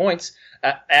double-digit points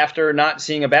after not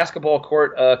seeing a basketball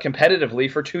court competitively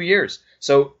for 2 years.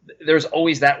 So there's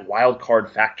always that wild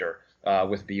card factor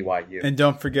with BYU. And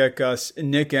don't forget, Gus,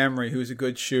 Nick Emery, who's a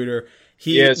good shooter.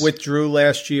 He withdrew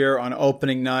last year on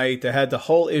opening night. They had the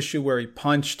whole issue where he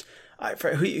punched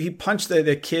He punched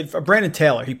the kid, Brandon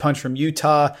Taylor. He punched from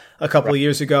Utah a couple of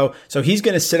years ago. So he's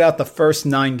going to sit out the first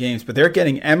 9 games. But they're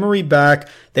getting Emery back.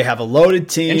 They have a loaded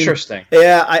team. Interesting.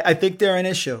 Yeah, I think they're an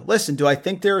issue. Listen, do I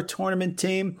think they're a tournament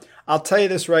team? I'll tell you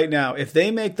this right now. If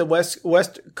they make the West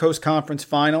Coast Conference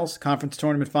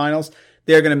tournament finals,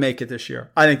 they're going to make it this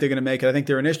year. I think they're going to make it. I think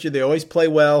they're an issue. They always play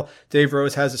well. Dave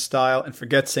Rose has a style, and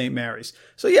forget St. Mary's.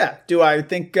 So, yeah, do I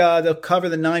think they'll cover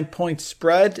the 9-point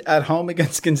spread at home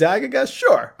against Gonzaga, guys?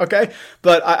 Sure, okay.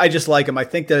 But I just like them. I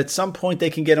think that at some point they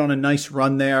can get on a nice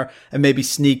run there and maybe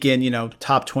sneak in,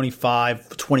 top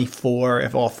 25, 24,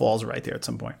 if all falls right there at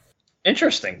some point.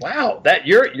 Interesting. Wow, that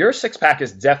your 6-pack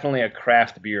is definitely a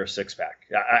craft beer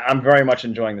 6-pack. I'm very much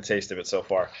enjoying the taste of it so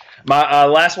far. My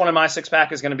last one in my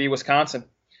 6-pack is going to be Wisconsin,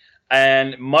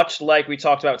 and much like we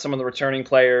talked about some of the returning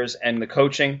players and the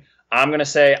coaching, I'm going to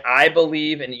say I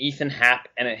believe in Ethan Happ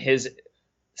and his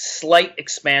slight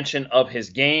expansion of his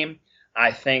game.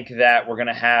 I think that we're going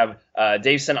to have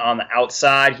Davison on the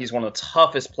outside. He's one of the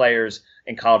toughest players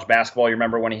in college basketball. You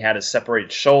remember when he had his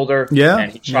separated shoulder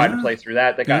and he tried to play through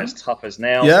that. That guy is tough as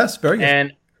nails. Yes, very good.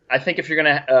 And I think if you're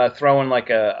going to throw in like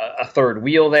a third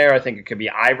wheel there, I think it could be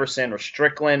Iverson or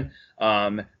Strickland,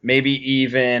 maybe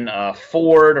even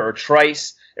Ford or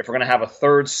Trice. If we're going to have a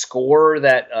third scorer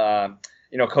that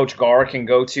Coach Garr can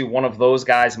go to, one of those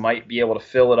guys might be able to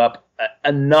fill it up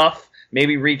enough,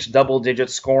 maybe reach double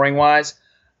digits scoring wise.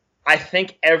 I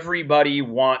think everybody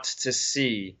wants to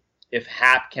see if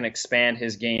Happ can expand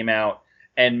his game out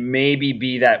and maybe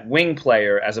be that wing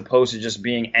player as opposed to just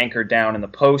being anchored down in the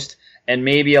post, and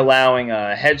maybe allowing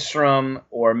Hedstrom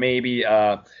or maybe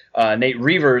Nate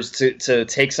Reavers to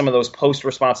take some of those post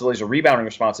responsibilities or rebounding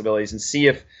responsibilities and see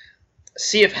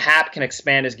if Happ can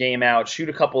expand his game out, shoot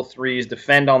a couple threes,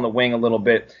 defend on the wing a little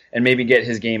bit, and maybe get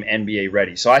his game NBA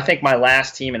ready. So I think my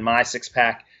last team in my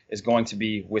 6-pack is going to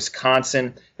be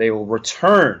Wisconsin. They will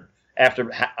return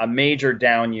after a major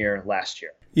down year last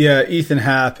year. Yeah, Ethan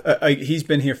Happ, he's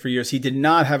been here for years. He did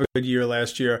not have a good year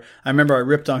last year. I remember I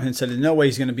ripped on him and said, there's no way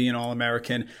he's going to be an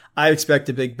All-American. I expect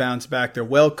a big bounce back. They're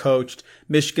well coached.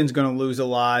 Michigan's going to lose a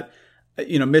lot.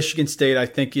 Michigan State, I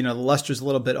think, the luster's a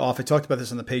little bit off. I talked about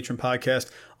this on the Patron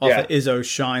podcast, off of Izzo's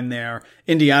shine there.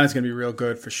 Indiana's going to be real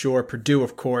good for sure. Purdue,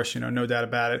 of course, no doubt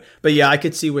about it. But yeah, I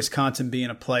could see Wisconsin being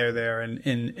a player there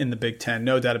in the Big Ten.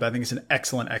 No doubt about it. I think it's an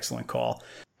excellent, excellent call.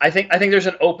 I think there's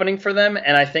an opening for them,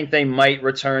 and I think they might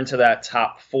return to that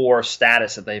top 4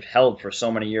 status that they've held for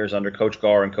so many years under Coach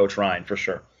Garr and Coach Ryan, for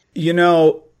sure.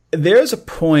 There's a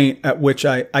point at which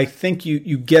I think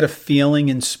you get a feeling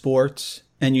in sports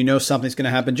and something's going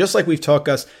to happen. Just like we've talked,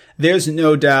 Gus, there's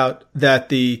no doubt that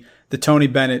the Tony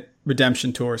Bennett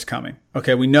redemption tour is coming.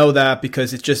 Okay, we know that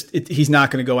because he's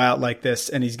not going to go out like this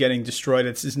and he's getting destroyed.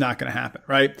 It's not going to happen,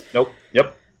 right? Nope.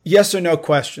 Yep. Yes or no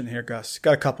question here, Gus.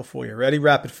 Got a couple for you. Ready?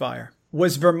 Rapid fire.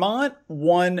 Was Vermont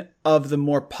one of the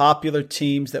more popular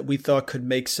teams that we thought could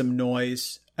make some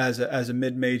noise as a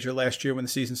mid-major last year when the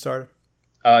season started?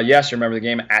 Yes, you remember the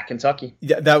game at Kentucky?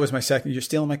 Yeah, that was my second. You're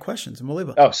stealing my questions.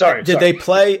 Unbelievable. Oh, sorry. Did they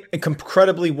play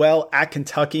incredibly well at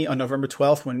Kentucky on November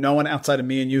 12th when no one outside of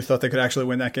me and you thought they could actually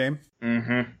win that game?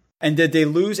 Mm-hmm. And did they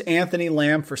lose Anthony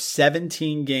Lamb for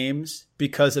 17 games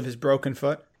because of his broken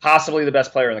foot? Possibly the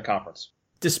best player in the conference.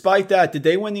 Despite that, did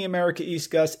they win the America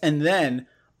East, Gus, and then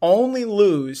only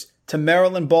lose to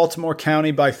Maryland, Baltimore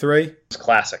County by 3? It's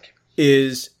classic.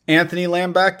 Is Anthony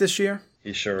Lamb back this year?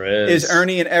 He sure is. Is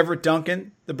Ernie and Everett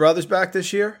Duncan, the brothers, back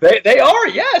this year? They are,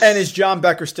 yes. And is John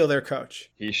Becker still their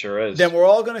coach? He sure is. Then we're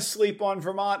all going to sleep on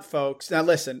Vermont, folks. Now,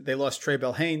 listen, they lost Trey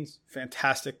Bell-Haynes,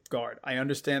 fantastic guard. I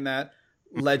understand that.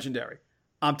 Legendary.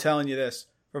 I'm telling you this,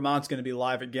 Vermont's going to be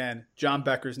live again. John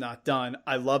Becker's not done.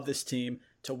 I love this team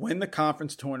to win the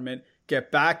conference tournament,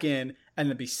 get back in, and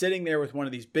to be sitting there with one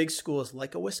of these big schools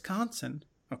like a Wisconsin,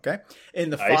 okay, in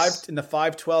the nice. in the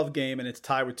 5-12 game, and it's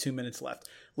tied with 2 minutes left.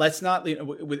 Let's not,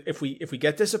 if we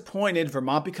get disappointed,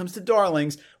 Vermont becomes the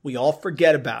darlings. We all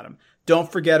forget about them.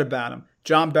 Don't forget about them.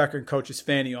 John Becker and Coach is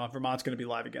fanning on. Vermont's going to be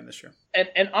live again this year.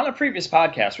 And on a previous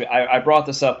podcast, I brought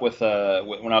this up with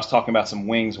when I was talking about some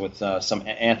wings with some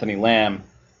Anthony Lamb,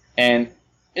 and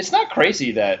it's not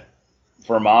crazy that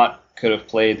Vermont could have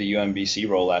played the UMBC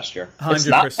role last year.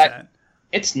 100%.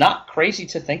 It's not crazy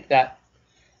to think that.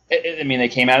 I mean, they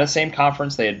came out of the same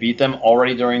conference. They had beat them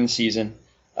already during the season.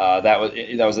 That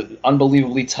was an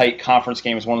unbelievably tight conference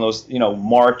game. It was one of those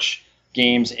March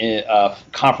games in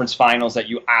conference finals that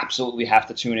you absolutely have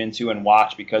to tune into and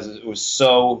watch because it was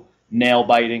so nail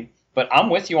biting. But I'm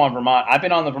with you on Vermont. I've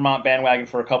been on the Vermont bandwagon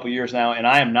for a couple years now, and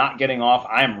I am not getting off.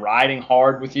 I am riding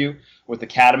hard with you with the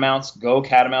Catamounts. Go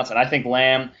Catamounts. And I think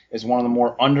Lamb is one of the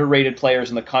more underrated players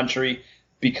in the country.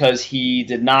 because he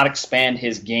did not expand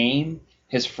his game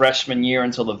his freshman year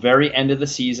until the very end of the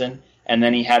season. And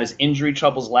then he had his injury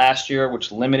troubles last year, which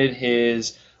limited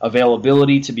his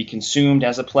availability to be consumed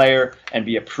as a player and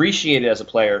be appreciated as a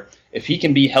player. If he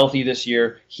can be healthy this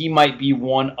year, he might be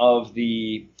one of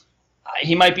the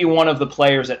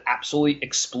players that absolutely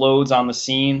explodes on the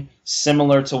scene,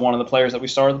 similar to one of the players that we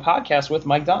started the podcast with,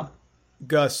 Mike Dunn.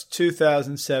 Gus,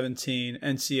 2017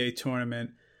 NCAA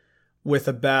tournament with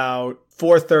about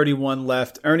 4:31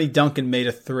 left. Ernie Duncan made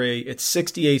a three. It's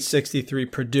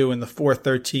 68-63 Purdue in the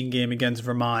 4-13 game against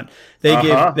Vermont.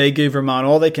 They gave Vermont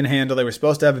all they can handle. They were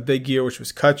supposed to have a big year, which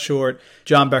was cut short.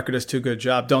 John Becker does too good a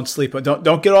job. Don't sleep.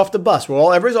 Don't get off the bus.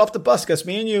 Everybody's off the bus, Gus.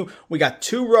 Me and you, we got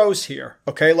 2 rows here,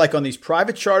 okay? Like on these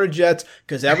private charter jets,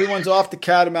 because everyone's off the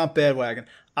Catamount bandwagon.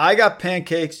 I got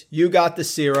pancakes. You got the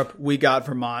syrup. We got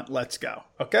Vermont. Let's go.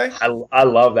 Okay? I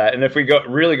love that. And if we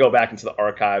really go back into the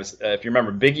archives, if you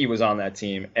remember, Biggie was on that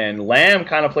team, and Lamb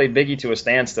kind of played Biggie to a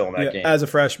standstill in that game. As a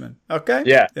freshman. Okay?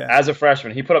 Yeah, as a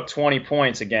freshman. He put up 20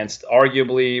 points against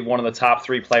arguably one of the top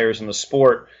 3 players in the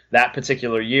sport that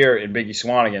particular year in Biggie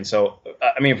Swanigan. So,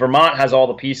 I mean, Vermont has all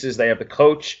the pieces. They have the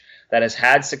coach that has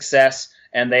had success,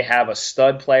 and they have a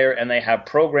stud player, and they have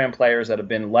program players that have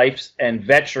been lifers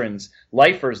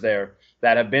there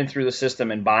that have been through the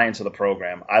system and buy into the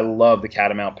program. I love the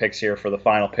Catamount picks here for the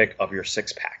final pick of your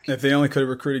 6-pack. If they only could have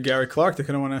recruited Gary Clark, they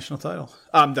could have won a national title.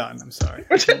 I'm done. I'm sorry.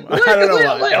 I don't know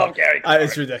why. Lay off Gary Clark.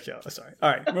 It's ridiculous. Sorry. All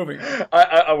right, moving on.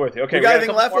 I'm with you. Okay, we got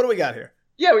anything left? What do we got here?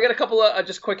 Yeah, we got a couple of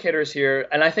just quick hitters here,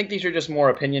 and I think these are just more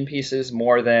opinion pieces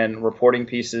more than reporting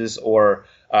pieces or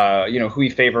who we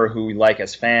favor, who we like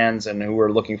as fans, and who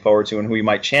we're looking forward to and who we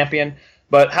might champion.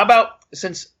 But how about,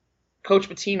 since Coach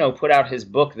Pitino put out his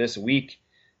book this week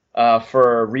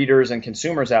for readers and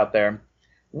consumers out there,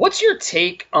 what's your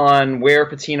take on where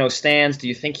Pitino stands? Do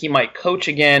you think he might coach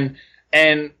again?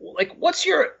 And what's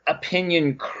your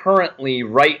opinion currently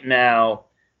right now,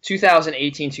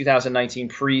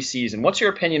 2018-2019 preseason? What's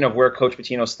your opinion of where Coach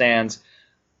Pitino stands?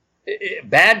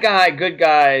 Bad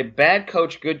guy, bad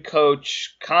coach, good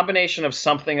coach, combination of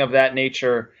something of that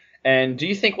nature. And do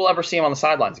you think we'll ever see him on the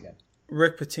sidelines again?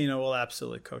 Rick Pitino will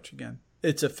absolutely coach again.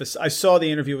 I saw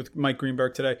the interview with Mike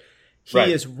Greenberg today. He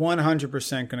is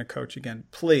 100% going to coach again.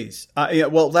 Please.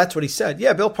 Well, that's what he said.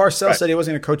 Yeah, Bill Parcells said he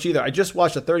wasn't going to coach either. I just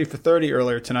watched a 30 for 30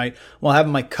 earlier tonight while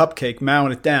having my cupcake,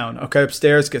 mowing it down. Okay,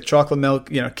 upstairs, get chocolate milk,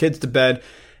 kids to bed.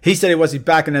 He said he's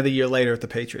back another year later at the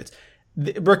Patriots.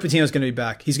 Rick Pitino's going to be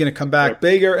back. He's going to come back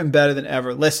bigger and better than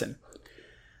ever. Listen,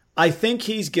 I think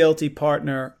he's guilty,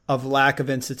 partner, of lack of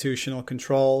institutional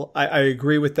control. I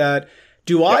agree with that.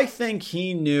 Do I think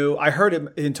he knew? I heard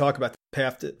him talk about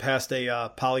passed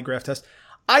a polygraph test.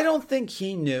 I don't think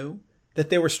he knew that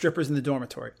there were strippers in the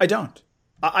dormitory. I don't.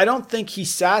 I don't think he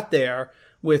sat there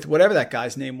with whatever that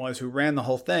guy's name was who ran the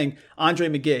whole thing, Andre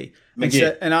McGee.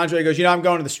 And Andre goes, I'm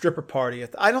going to the stripper party.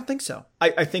 I don't think so.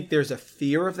 I think there's a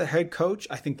fear of the head coach.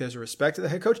 I think there's a respect of the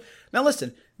head coach. Now,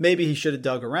 listen, maybe he should have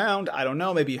dug around. I don't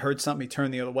know. Maybe he heard something. He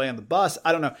turned the other way on the bus.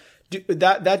 I don't know.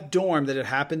 That dorm that it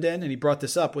happened in, and he brought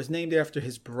this up, was named after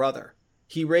his brother.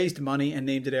 He raised money and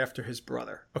named it after his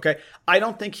brother. Okay? I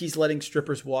don't think he's letting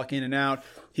strippers walk in and out.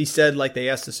 He said, they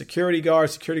asked the security guard,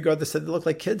 they said they looked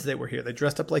like kids they were here. They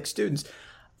dressed up like students.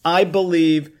 I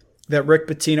believe that Rick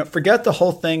Pitino, forget the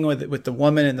whole thing with the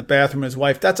woman in the bathroom and his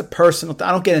wife. That's a personal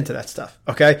I don't get into that stuff.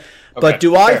 Okay? But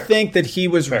do I think that he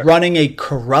was running a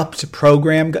corrupt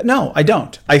program? No, I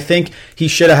don't. I think he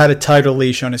should have had a tighter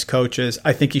leash on his coaches.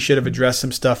 I think he should have addressed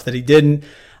some stuff that he didn't.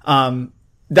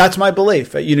 That's my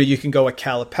belief. You can go at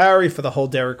Calipari for the whole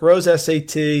Derrick Rose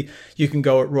SAT. You can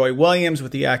go at Roy Williams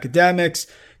with the academics.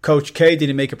 Coach K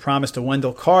didn't make a promise to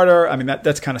Wendell Carter. I mean,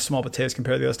 that's kind of small potatoes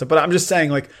compared to the other stuff. But I'm just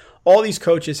saying, all these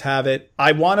coaches have it.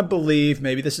 I want to believe,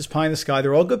 maybe this is pie in the sky,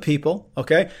 they're all good people,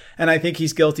 okay? And I think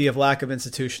he's guilty of lack of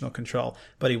institutional control.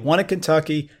 But he won at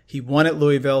Kentucky. He won at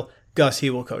Louisville. Gus, he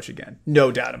will coach again.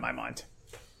 No doubt in my mind.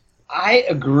 I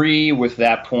agree with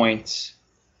that point.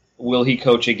 Will he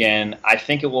coach again? I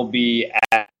think it will be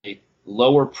at a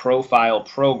lower profile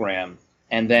program.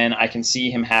 And then I can see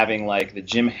him having the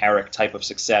Jim Herrick type of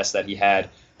success that he had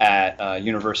at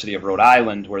University of Rhode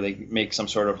Island, where they make some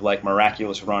sort of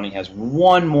miraculous run. He has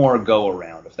one more go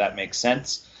around, if that makes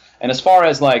sense. And as far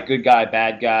as good guy,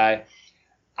 bad guy,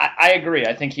 I agree.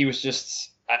 I think he was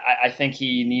I think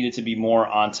he needed to be more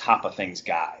on top of things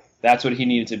guy. That's what he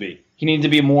needed to be. He needed to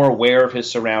be more aware of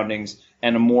his surroundings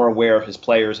and more aware of his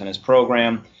players and his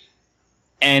program.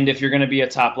 And if you're going to be a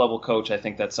top level coach, I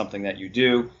think that's something that you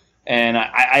do. And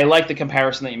I like the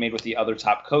comparison that you made with the other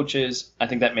top coaches. I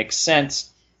think that makes sense.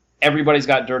 Everybody's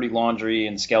got dirty laundry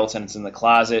and skeletons in the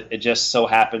closet. It just so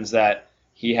happens that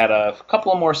he had a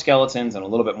couple of more skeletons and a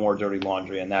little bit more dirty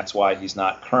laundry, and that's why he's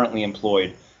not currently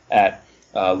employed at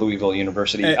Louisville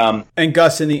University. And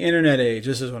Gus, in the internet age,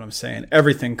 this is what I'm saying.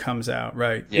 Everything comes out,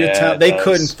 right? Yeah, they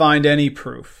couldn't find any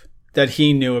proof that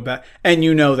he knew about, and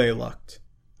they looked.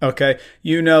 Okay,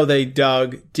 they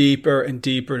dug deeper and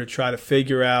deeper to try to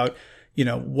figure out,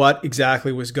 what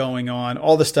exactly was going on.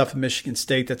 All the stuff in Michigan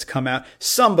State that's come out.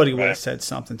 Somebody would have said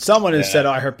something. Someone has said,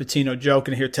 "Oh, I heard Pitino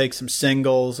joking here. Take some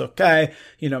singles." Okay,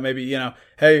 maybe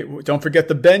hey, don't forget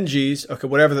the Benjis. Okay,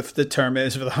 whatever the term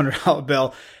is for the $100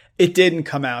 bill. It didn't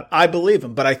come out. I believe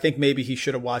him, but I think maybe he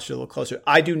should have watched it a little closer.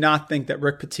 I do not think that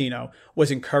Rick Pitino was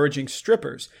encouraging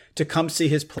strippers to come see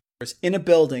his players in a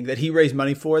building that he raised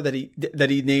money for, that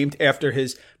he named after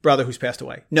his brother who's passed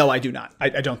away. No, I do not. I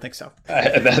don't think so.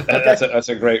 That's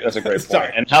a great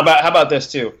point. And how about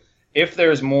this too? If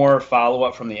there's more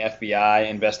follow-up from the FBI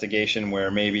investigation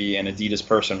where maybe an Adidas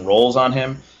person rolls on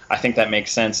him, I think that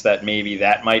makes sense that maybe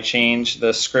that might change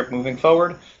the script moving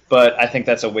forward. But I think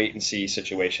that's a wait and see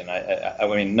situation. I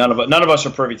mean, none of us are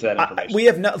privy to that information. We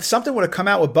have something would have come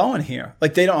out with Bowen here.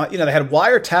 Like they don't, they had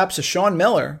wiretaps of Sean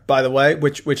Miller, by the way,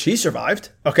 which he survived.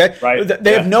 Okay, right?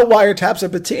 They have no wiretaps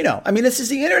of Pitino. I mean, this is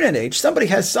the internet age. Somebody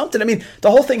has something. I mean,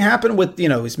 the whole thing happened with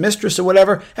his mistress or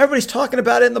whatever. Everybody's talking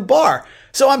about it in the bar.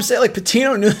 So I'm saying, like,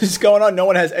 Pitino knew this was going on. No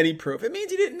one has any proof. It means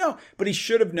he didn't know, but he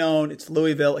should have known. It's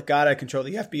Louisville. It got out of control.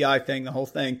 The FBI thing, the whole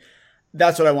thing.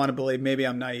 That's what I want to believe. Maybe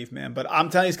I'm naive, man. But I'm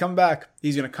telling you, he's coming back.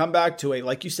 He's going to come back to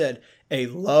like you said, a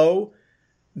low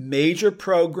major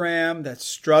program that's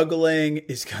struggling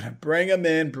is going to bring him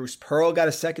in. Bruce Pearl got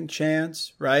a second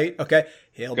chance, right? Okay.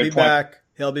 He'll be back.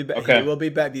 He'll be back. Okay. He will be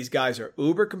back. These guys are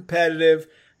uber competitive.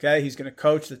 Okay. He's going to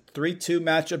coach the 3-2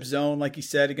 matchup zone, like he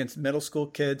said, against middle school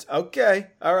kids. Okay.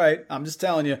 All right. I'm just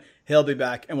telling you. He'll be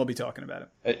back, and we'll be talking about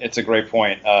it. It's a great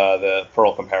point, the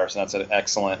Pearl comparison. That's an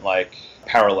excellent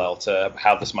parallel to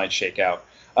how this might shake out.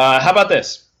 How about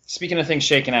this? Speaking of things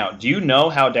shaking out, do you know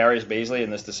how Darius Baisley in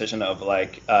this decision of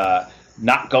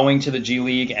not going to the G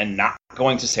League and not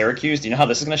going to Syracuse, do you know how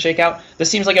this is going to shake out? This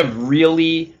seems like a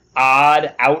really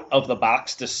odd,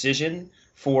 out-of-the-box decision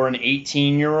for an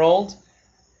 18-year-old.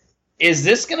 Is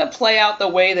this going to play out the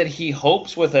way that he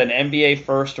hopes with an NBA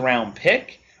first-round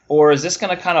pick? Or is this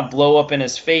going to kind of blow up in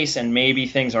his face and maybe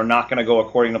things are not going to go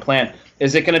according to plan?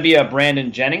 Is it going to be a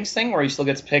Brandon Jennings thing where he still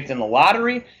gets picked in the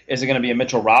lottery? Is it going to be a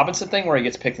Mitchell Robinson thing where he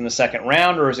gets picked in the second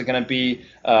round? Or is it going to be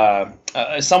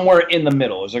somewhere in the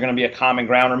middle? Is there going to be a common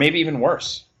ground or maybe even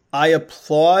worse? I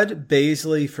applaud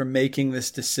Baisley for making this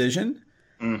decision.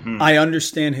 Mm-hmm. I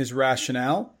understand his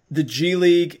rationale. The G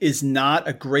League is not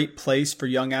a great place for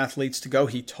young athletes to go.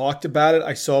 He talked about it.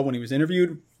 I saw when he was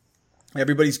interviewed.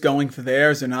 Everybody's going for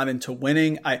theirs. They're not into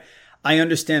winning. I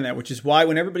understand that, which is why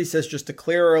when everybody says just to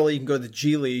clear early, you can go to the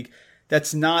G League,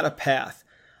 that's not a path.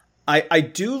 I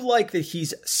do like that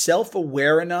he's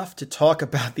self-aware enough to talk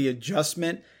about the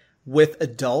adjustment with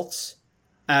adults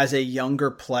as a younger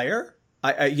player.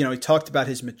 He talked about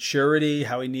his maturity,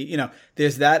 how he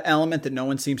there's that element that no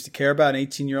one seems to care about. An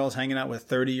 18-year-old's hanging out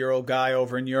with a 30-year-old guy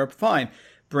over in Europe. Fine.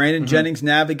 Brandon Jennings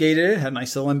navigated it, had a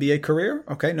nice little NBA career.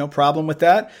 Okay, no problem with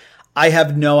that. I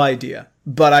have no idea,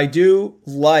 but I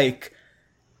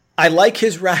like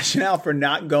his rationale for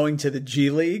not going to the G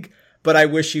League, but I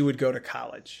wish he would go to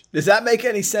college. Does that make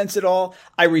any sense at all?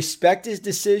 I respect his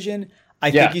decision.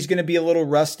 I think he's going to be a little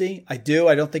rusty. I do.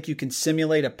 I don't think you can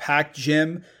simulate a packed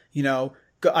gym.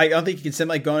 I don't think you can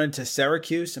simulate going into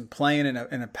Syracuse and playing in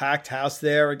a packed house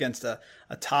there against a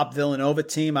top Villanova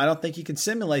team. I don't think you can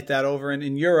simulate that over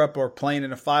in Europe or playing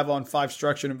in a 5-on-5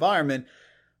 structured environment.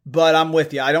 But I'm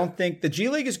with you. I don't think the G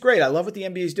League is great. I love what the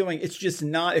NBA is doing. It's just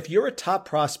not, if you're a top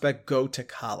prospect, go to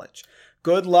college.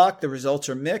 Good luck. The results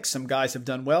are mixed. Some guys have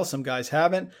done well. Some guys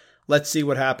haven't. Let's see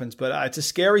what happens. But it's a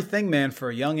scary thing, man,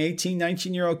 for a young 18,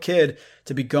 19-year-old kid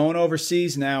to be going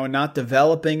overseas now and not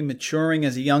developing, maturing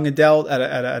as a young adult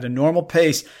at a normal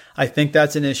pace. I think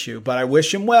that's an issue. But I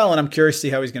wish him well, and I'm curious to see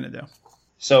how he's going to do.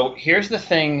 So here's the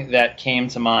thing that came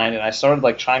to mind, and I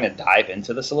started trying to dive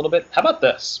into this a little bit. How about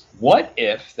this? What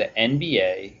if the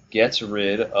NBA gets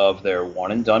rid of their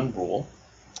one-and-done rule,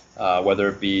 whether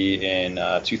it be in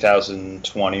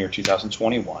 2020 or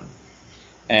 2021,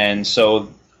 and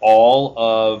so all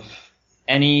of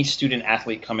any student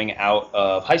athlete coming out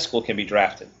of high school can be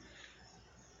drafted?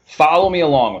 Follow me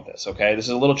along with this, okay? This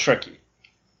is a little tricky.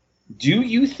 Do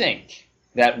you think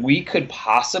that we could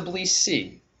possibly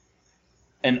see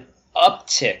an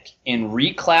uptick in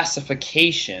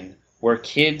reclassification where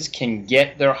kids can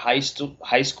get their high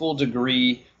school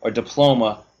degree or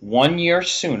diploma 1 year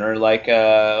sooner, like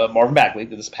Marvin Bagley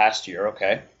did this past year,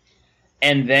 okay,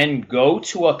 and then go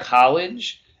to a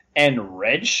college and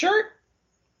redshirt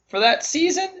for that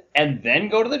season and then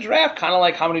go to the draft, kind of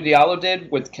like Hamidou Diallo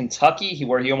did with Kentucky,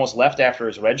 where he almost left after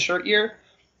his redshirt year?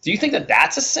 Do you think that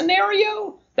that's a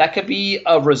scenario that could be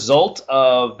a result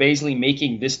of Baisley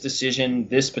making this decision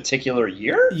this particular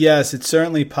year? Yes, it's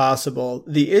certainly possible.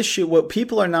 The issue, what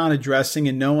people are not addressing,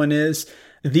 and no one is,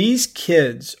 these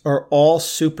kids are all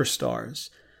superstars.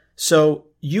 So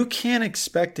you can't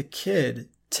expect a kid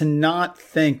to not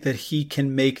think that he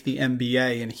can make the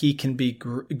NBA and he can be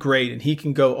great and he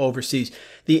can go overseas.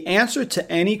 The answer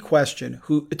to any question,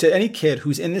 to any kid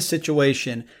who's in this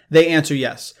situation, they answer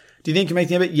yes. Do you think you can make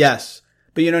the NBA? Yes.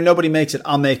 But nobody makes it.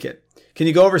 I'll make it. Can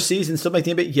you go overseas and still make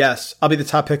the NBA? Yes. I'll be the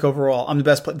top pick overall. I'm the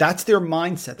best player. That's their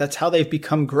mindset. That's how they've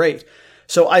become great.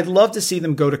 So I'd love to see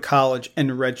them go to college and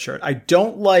redshirt. I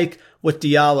don't like what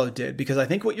Diallo did, because I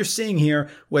think what you're seeing here,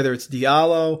 whether it's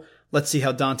Diallo, let's see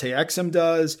how Dante Exum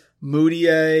does,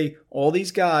 Moutier, all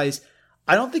these guys,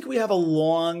 I don't think we have a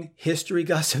long history,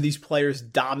 Gus, of these players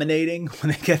dominating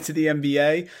when they get to the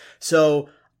NBA. So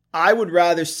I would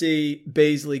rather see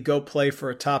Baisley go play for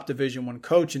a top Division I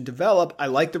coach and develop. I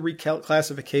like the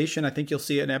reclassification. I think you'll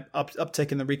see an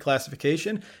uptick in the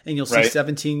reclassification, and you'll see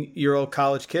 17-year-old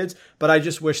college kids. But I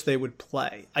just wish they would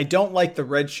play. I don't like the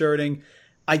redshirting.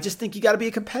 I just think you got to be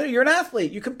a competitor. You're an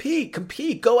athlete. You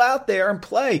compete. Go out there and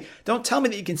play. Don't tell me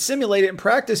that you can simulate it in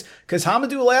practice, because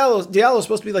Hamidou Diallo is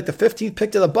supposed to be like the 15th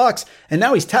pick to the Bucks, and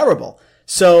now he's terrible.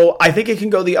 So I think it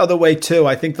can go the other way too.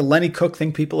 I think the Lenny Cook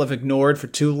thing people have ignored for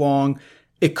too long.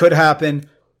 It could happen.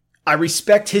 I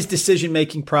respect his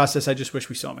decision-making process. I just wish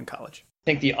we saw him in college. I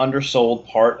think the undersold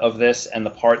part of this, and the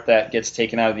part that gets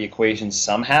taken out of the equation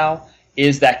somehow,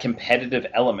 is that competitive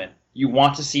element. You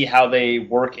want to see how they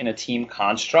work in a team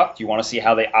construct. You want to see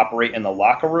how they operate in the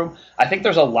locker room. I think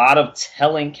there's a lot of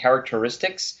telling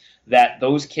characteristics that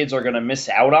those kids are going to miss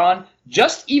out on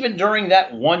just even during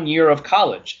that 1 year of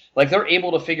college. Like, they're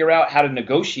able to figure out how to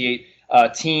negotiate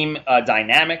team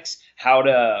dynamics, how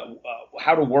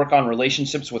to work on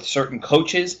relationships with certain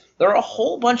coaches. There are a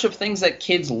whole bunch of things that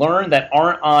kids learn that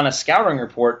aren't on a scouting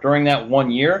report during that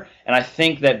 1 year. And I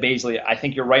think that Baisley, I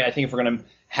think you're right. I think if we're going to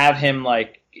have him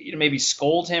maybe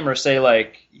scold him or say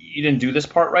you didn't do this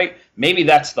part right, maybe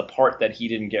that's the part that he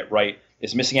didn't get right,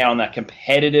 is missing out on that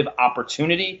competitive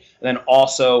opportunity, and then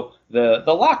also the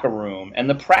locker room and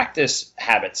the practice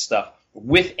habit stuff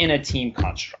within a team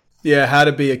construct. Yeah, how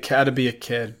to be a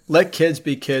kid. Let kids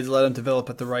be kids. Let them develop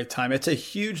at the right time. It's a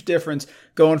huge difference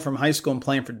going from high school and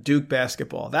playing for Duke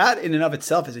basketball. That in and of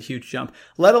itself is a huge jump,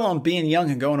 let alone being young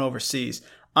and going overseas.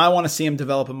 I want to see him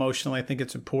develop emotionally. I think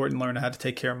it's important, learn how to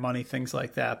take care of money, things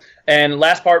like that. And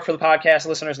last part for the podcast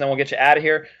listeners, and then we'll get you out of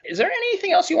here. Is there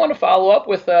anything else you want to follow up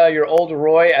with your old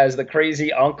Roy as the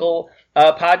crazy uncle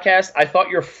podcast? I thought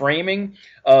your framing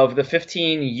of the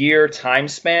 15-year time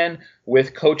span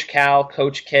with Coach Cal,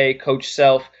 Coach K, Coach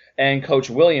Self, and Coach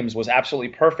Williams was absolutely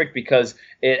perfect, because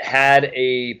it had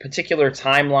a particular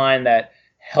timeline that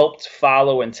helped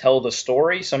follow and tell the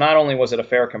story. So not only was it a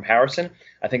fair comparison,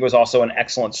 I think it was also an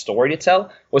excellent story to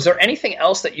tell. Was there anything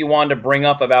else that you wanted to bring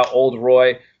up about old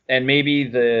Roy and maybe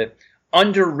the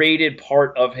underrated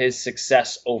part of his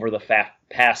success over the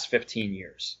past 15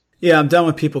 years? Yeah, I'm done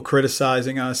with people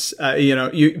criticizing us.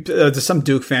 There's some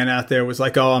Duke fan out there was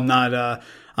like, "Oh, I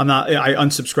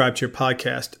unsubscribed to your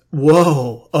podcast."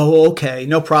 Whoa. Oh, okay.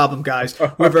 No problem, guys.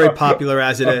 We're very popular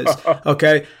as it is.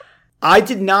 Okay. I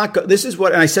did not go. This is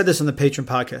what, and I said this on the Patreon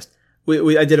podcast.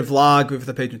 I did a vlog with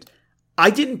the patrons. I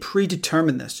didn't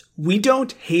predetermine this. We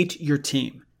don't hate your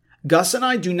team. Gus and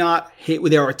I do not hate.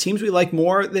 There are teams we like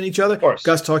more than each other.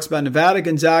 Gus talks about Nevada,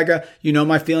 Gonzaga. You know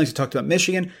my feelings. He talked about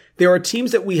Michigan. There are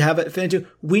teams that we have affinity to.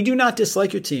 We do not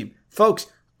dislike your team. Folks,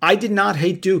 I did not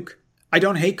hate Duke. I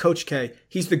don't hate Coach K.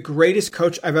 He's the greatest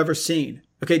coach I've ever seen.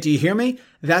 Okay, do you hear me?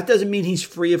 That doesn't mean he's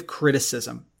free of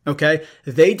criticism. Okay,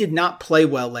 they did not play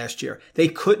well last year. They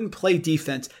couldn't play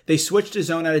defense. They switched to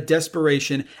zone out of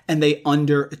desperation, and they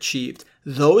underachieved.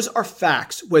 Those are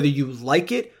facts, whether you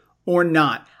like it or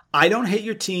not. I don't hate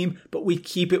your team, but we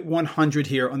keep it 100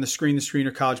 here on the Screen the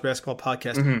Screener College Basketball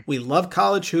Podcast. Mm-hmm. We love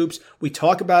college hoops. We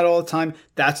talk about it all the time.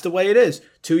 That's the way it is.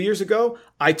 2 years ago,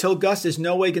 I told Gus there's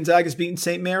no way Gonzaga's beating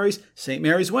St. Mary's. St.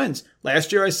 Mary's wins.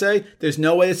 Last year I say there's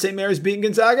no way that St. Mary's beating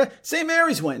Gonzaga. St.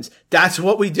 Mary's wins. That's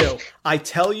what we do. I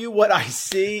tell you what I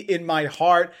see in my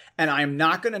heart, and I'm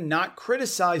not going to not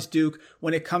criticize Duke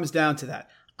when it comes down to that.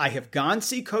 I have gone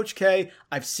see Coach K.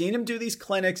 I've seen him do these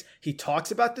clinics. He talks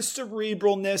about the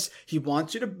cerebralness. He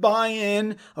wants you to buy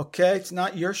in. Okay, it's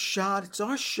not your shot. It's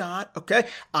our shot. Okay,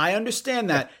 I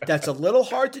understand that. That's a little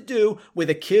hard to do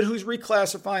with a kid who's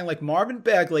reclassifying like Marvin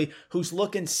Bagley, who's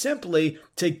looking simply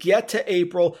to get to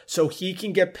April so he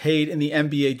can get paid in the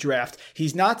NBA draft.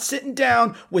 He's not sitting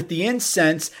down with the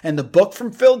incense and the book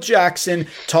from Phil Jackson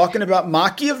talking about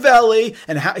Machiavelli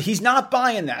and how he's not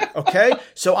buying that. Okay,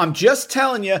 so I'm just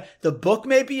telling you, the book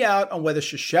may be out on whether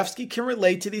Krzyzewski can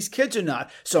relate to these kids or not.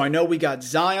 So I know we got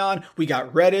Zion, we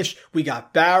got Reddish, we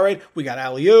got Barrett, we got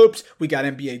alley-oops, we got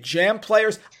NBA Jam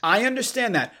players. I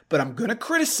understand that, but I'm going to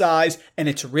criticize, and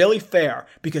it's really fair,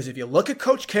 because if you look at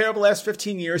Coach K over the last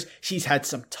 15 years, he's had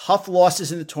some tough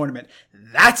losses in the tournament.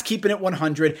 That's keeping it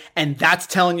 100, and that's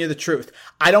telling you the truth.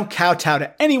 I don't kowtow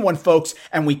to anyone, folks,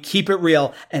 and we keep it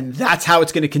real, and that's how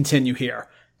it's going to continue here.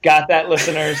 Got that,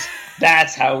 listeners?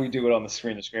 That's how we do it on the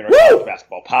Screen to Screener College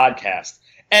Basketball Podcast.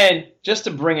 And just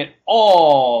to bring it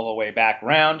all the way back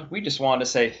around, we just wanted to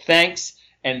say thanks,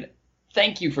 and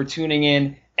thank you for tuning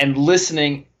in and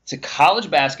listening to college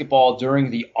basketball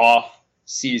during the off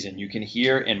season. You can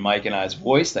hear in Mike and I's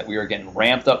voice that we are getting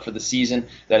ramped up for the season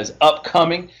that is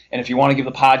upcoming. And if you want to give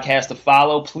the podcast a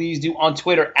follow, please do on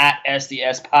Twitter at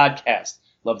SDS Podcast.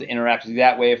 Love to interact with you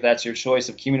that way if that's your choice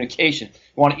of communication. If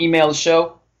you want to email the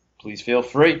show, please feel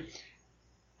free.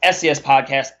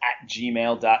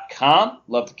 scspodcast@gmail.com.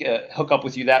 Love to hook up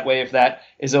with you that way if that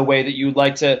is a way that you would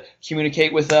like to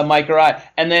communicate with Mike or I.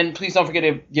 And then please don't forget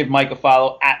to give Mike a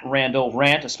follow at Randall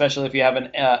Rant, especially if you have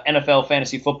an NFL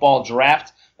fantasy football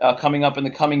draft coming up in the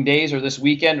coming days or this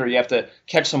weekend, or you have to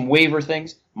catch some waiver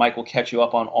things. Mike will catch you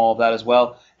up on all of that as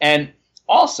well. And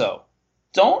also,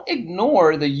 don't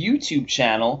ignore the YouTube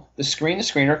channel, the Screen to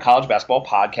Screener College Basketball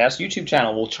Podcast YouTube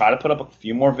channel. We'll try to put up a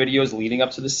few more videos leading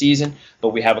up to the season, but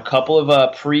we have a couple of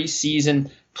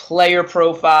preseason player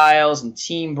profiles and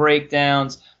team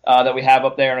breakdowns that we have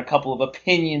up there, and a couple of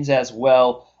opinions as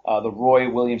well, the Roy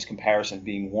Williams comparison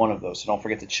being one of those. So don't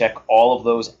forget to check all of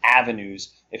those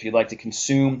avenues if you'd like to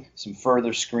consume some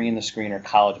further Screen the Screener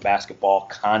college basketball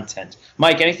content.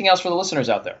 Mike, anything else for the listeners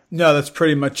out there? No, that's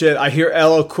pretty much it. I hear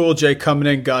LL Cool J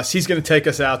coming in, Gus. He's going to take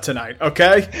us out tonight,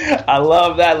 okay? I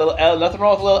love that. Little L. Nothing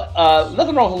wrong with a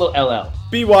little LL.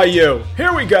 BYU.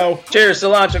 Here we go. Cheers,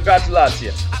 cilantro,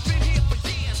 gratulations.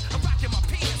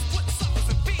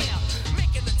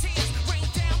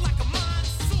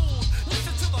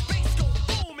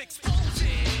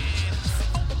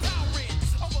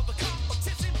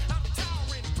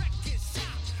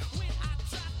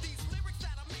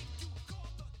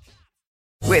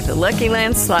 With the Lucky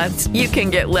Land Slots, you can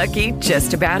get lucky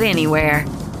just about anywhere.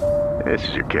 This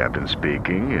is your captain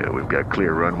speaking. We've got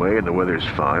clear runway and the weather's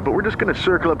fine, but we're just going to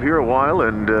circle up here a while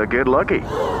and get lucky.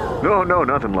 No,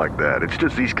 nothing like that. It's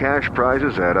just these cash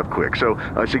prizes add up quick. So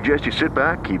I suggest you sit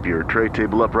back, keep your tray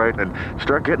table upright, and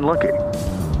start getting lucky.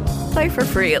 Play for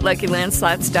free at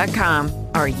LuckyLandSlots.com.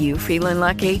 Are you feeling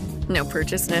lucky? No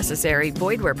purchase necessary.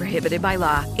 Void where prohibited by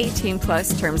law.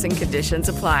 18+ terms and conditions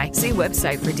apply. See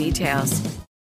website for details.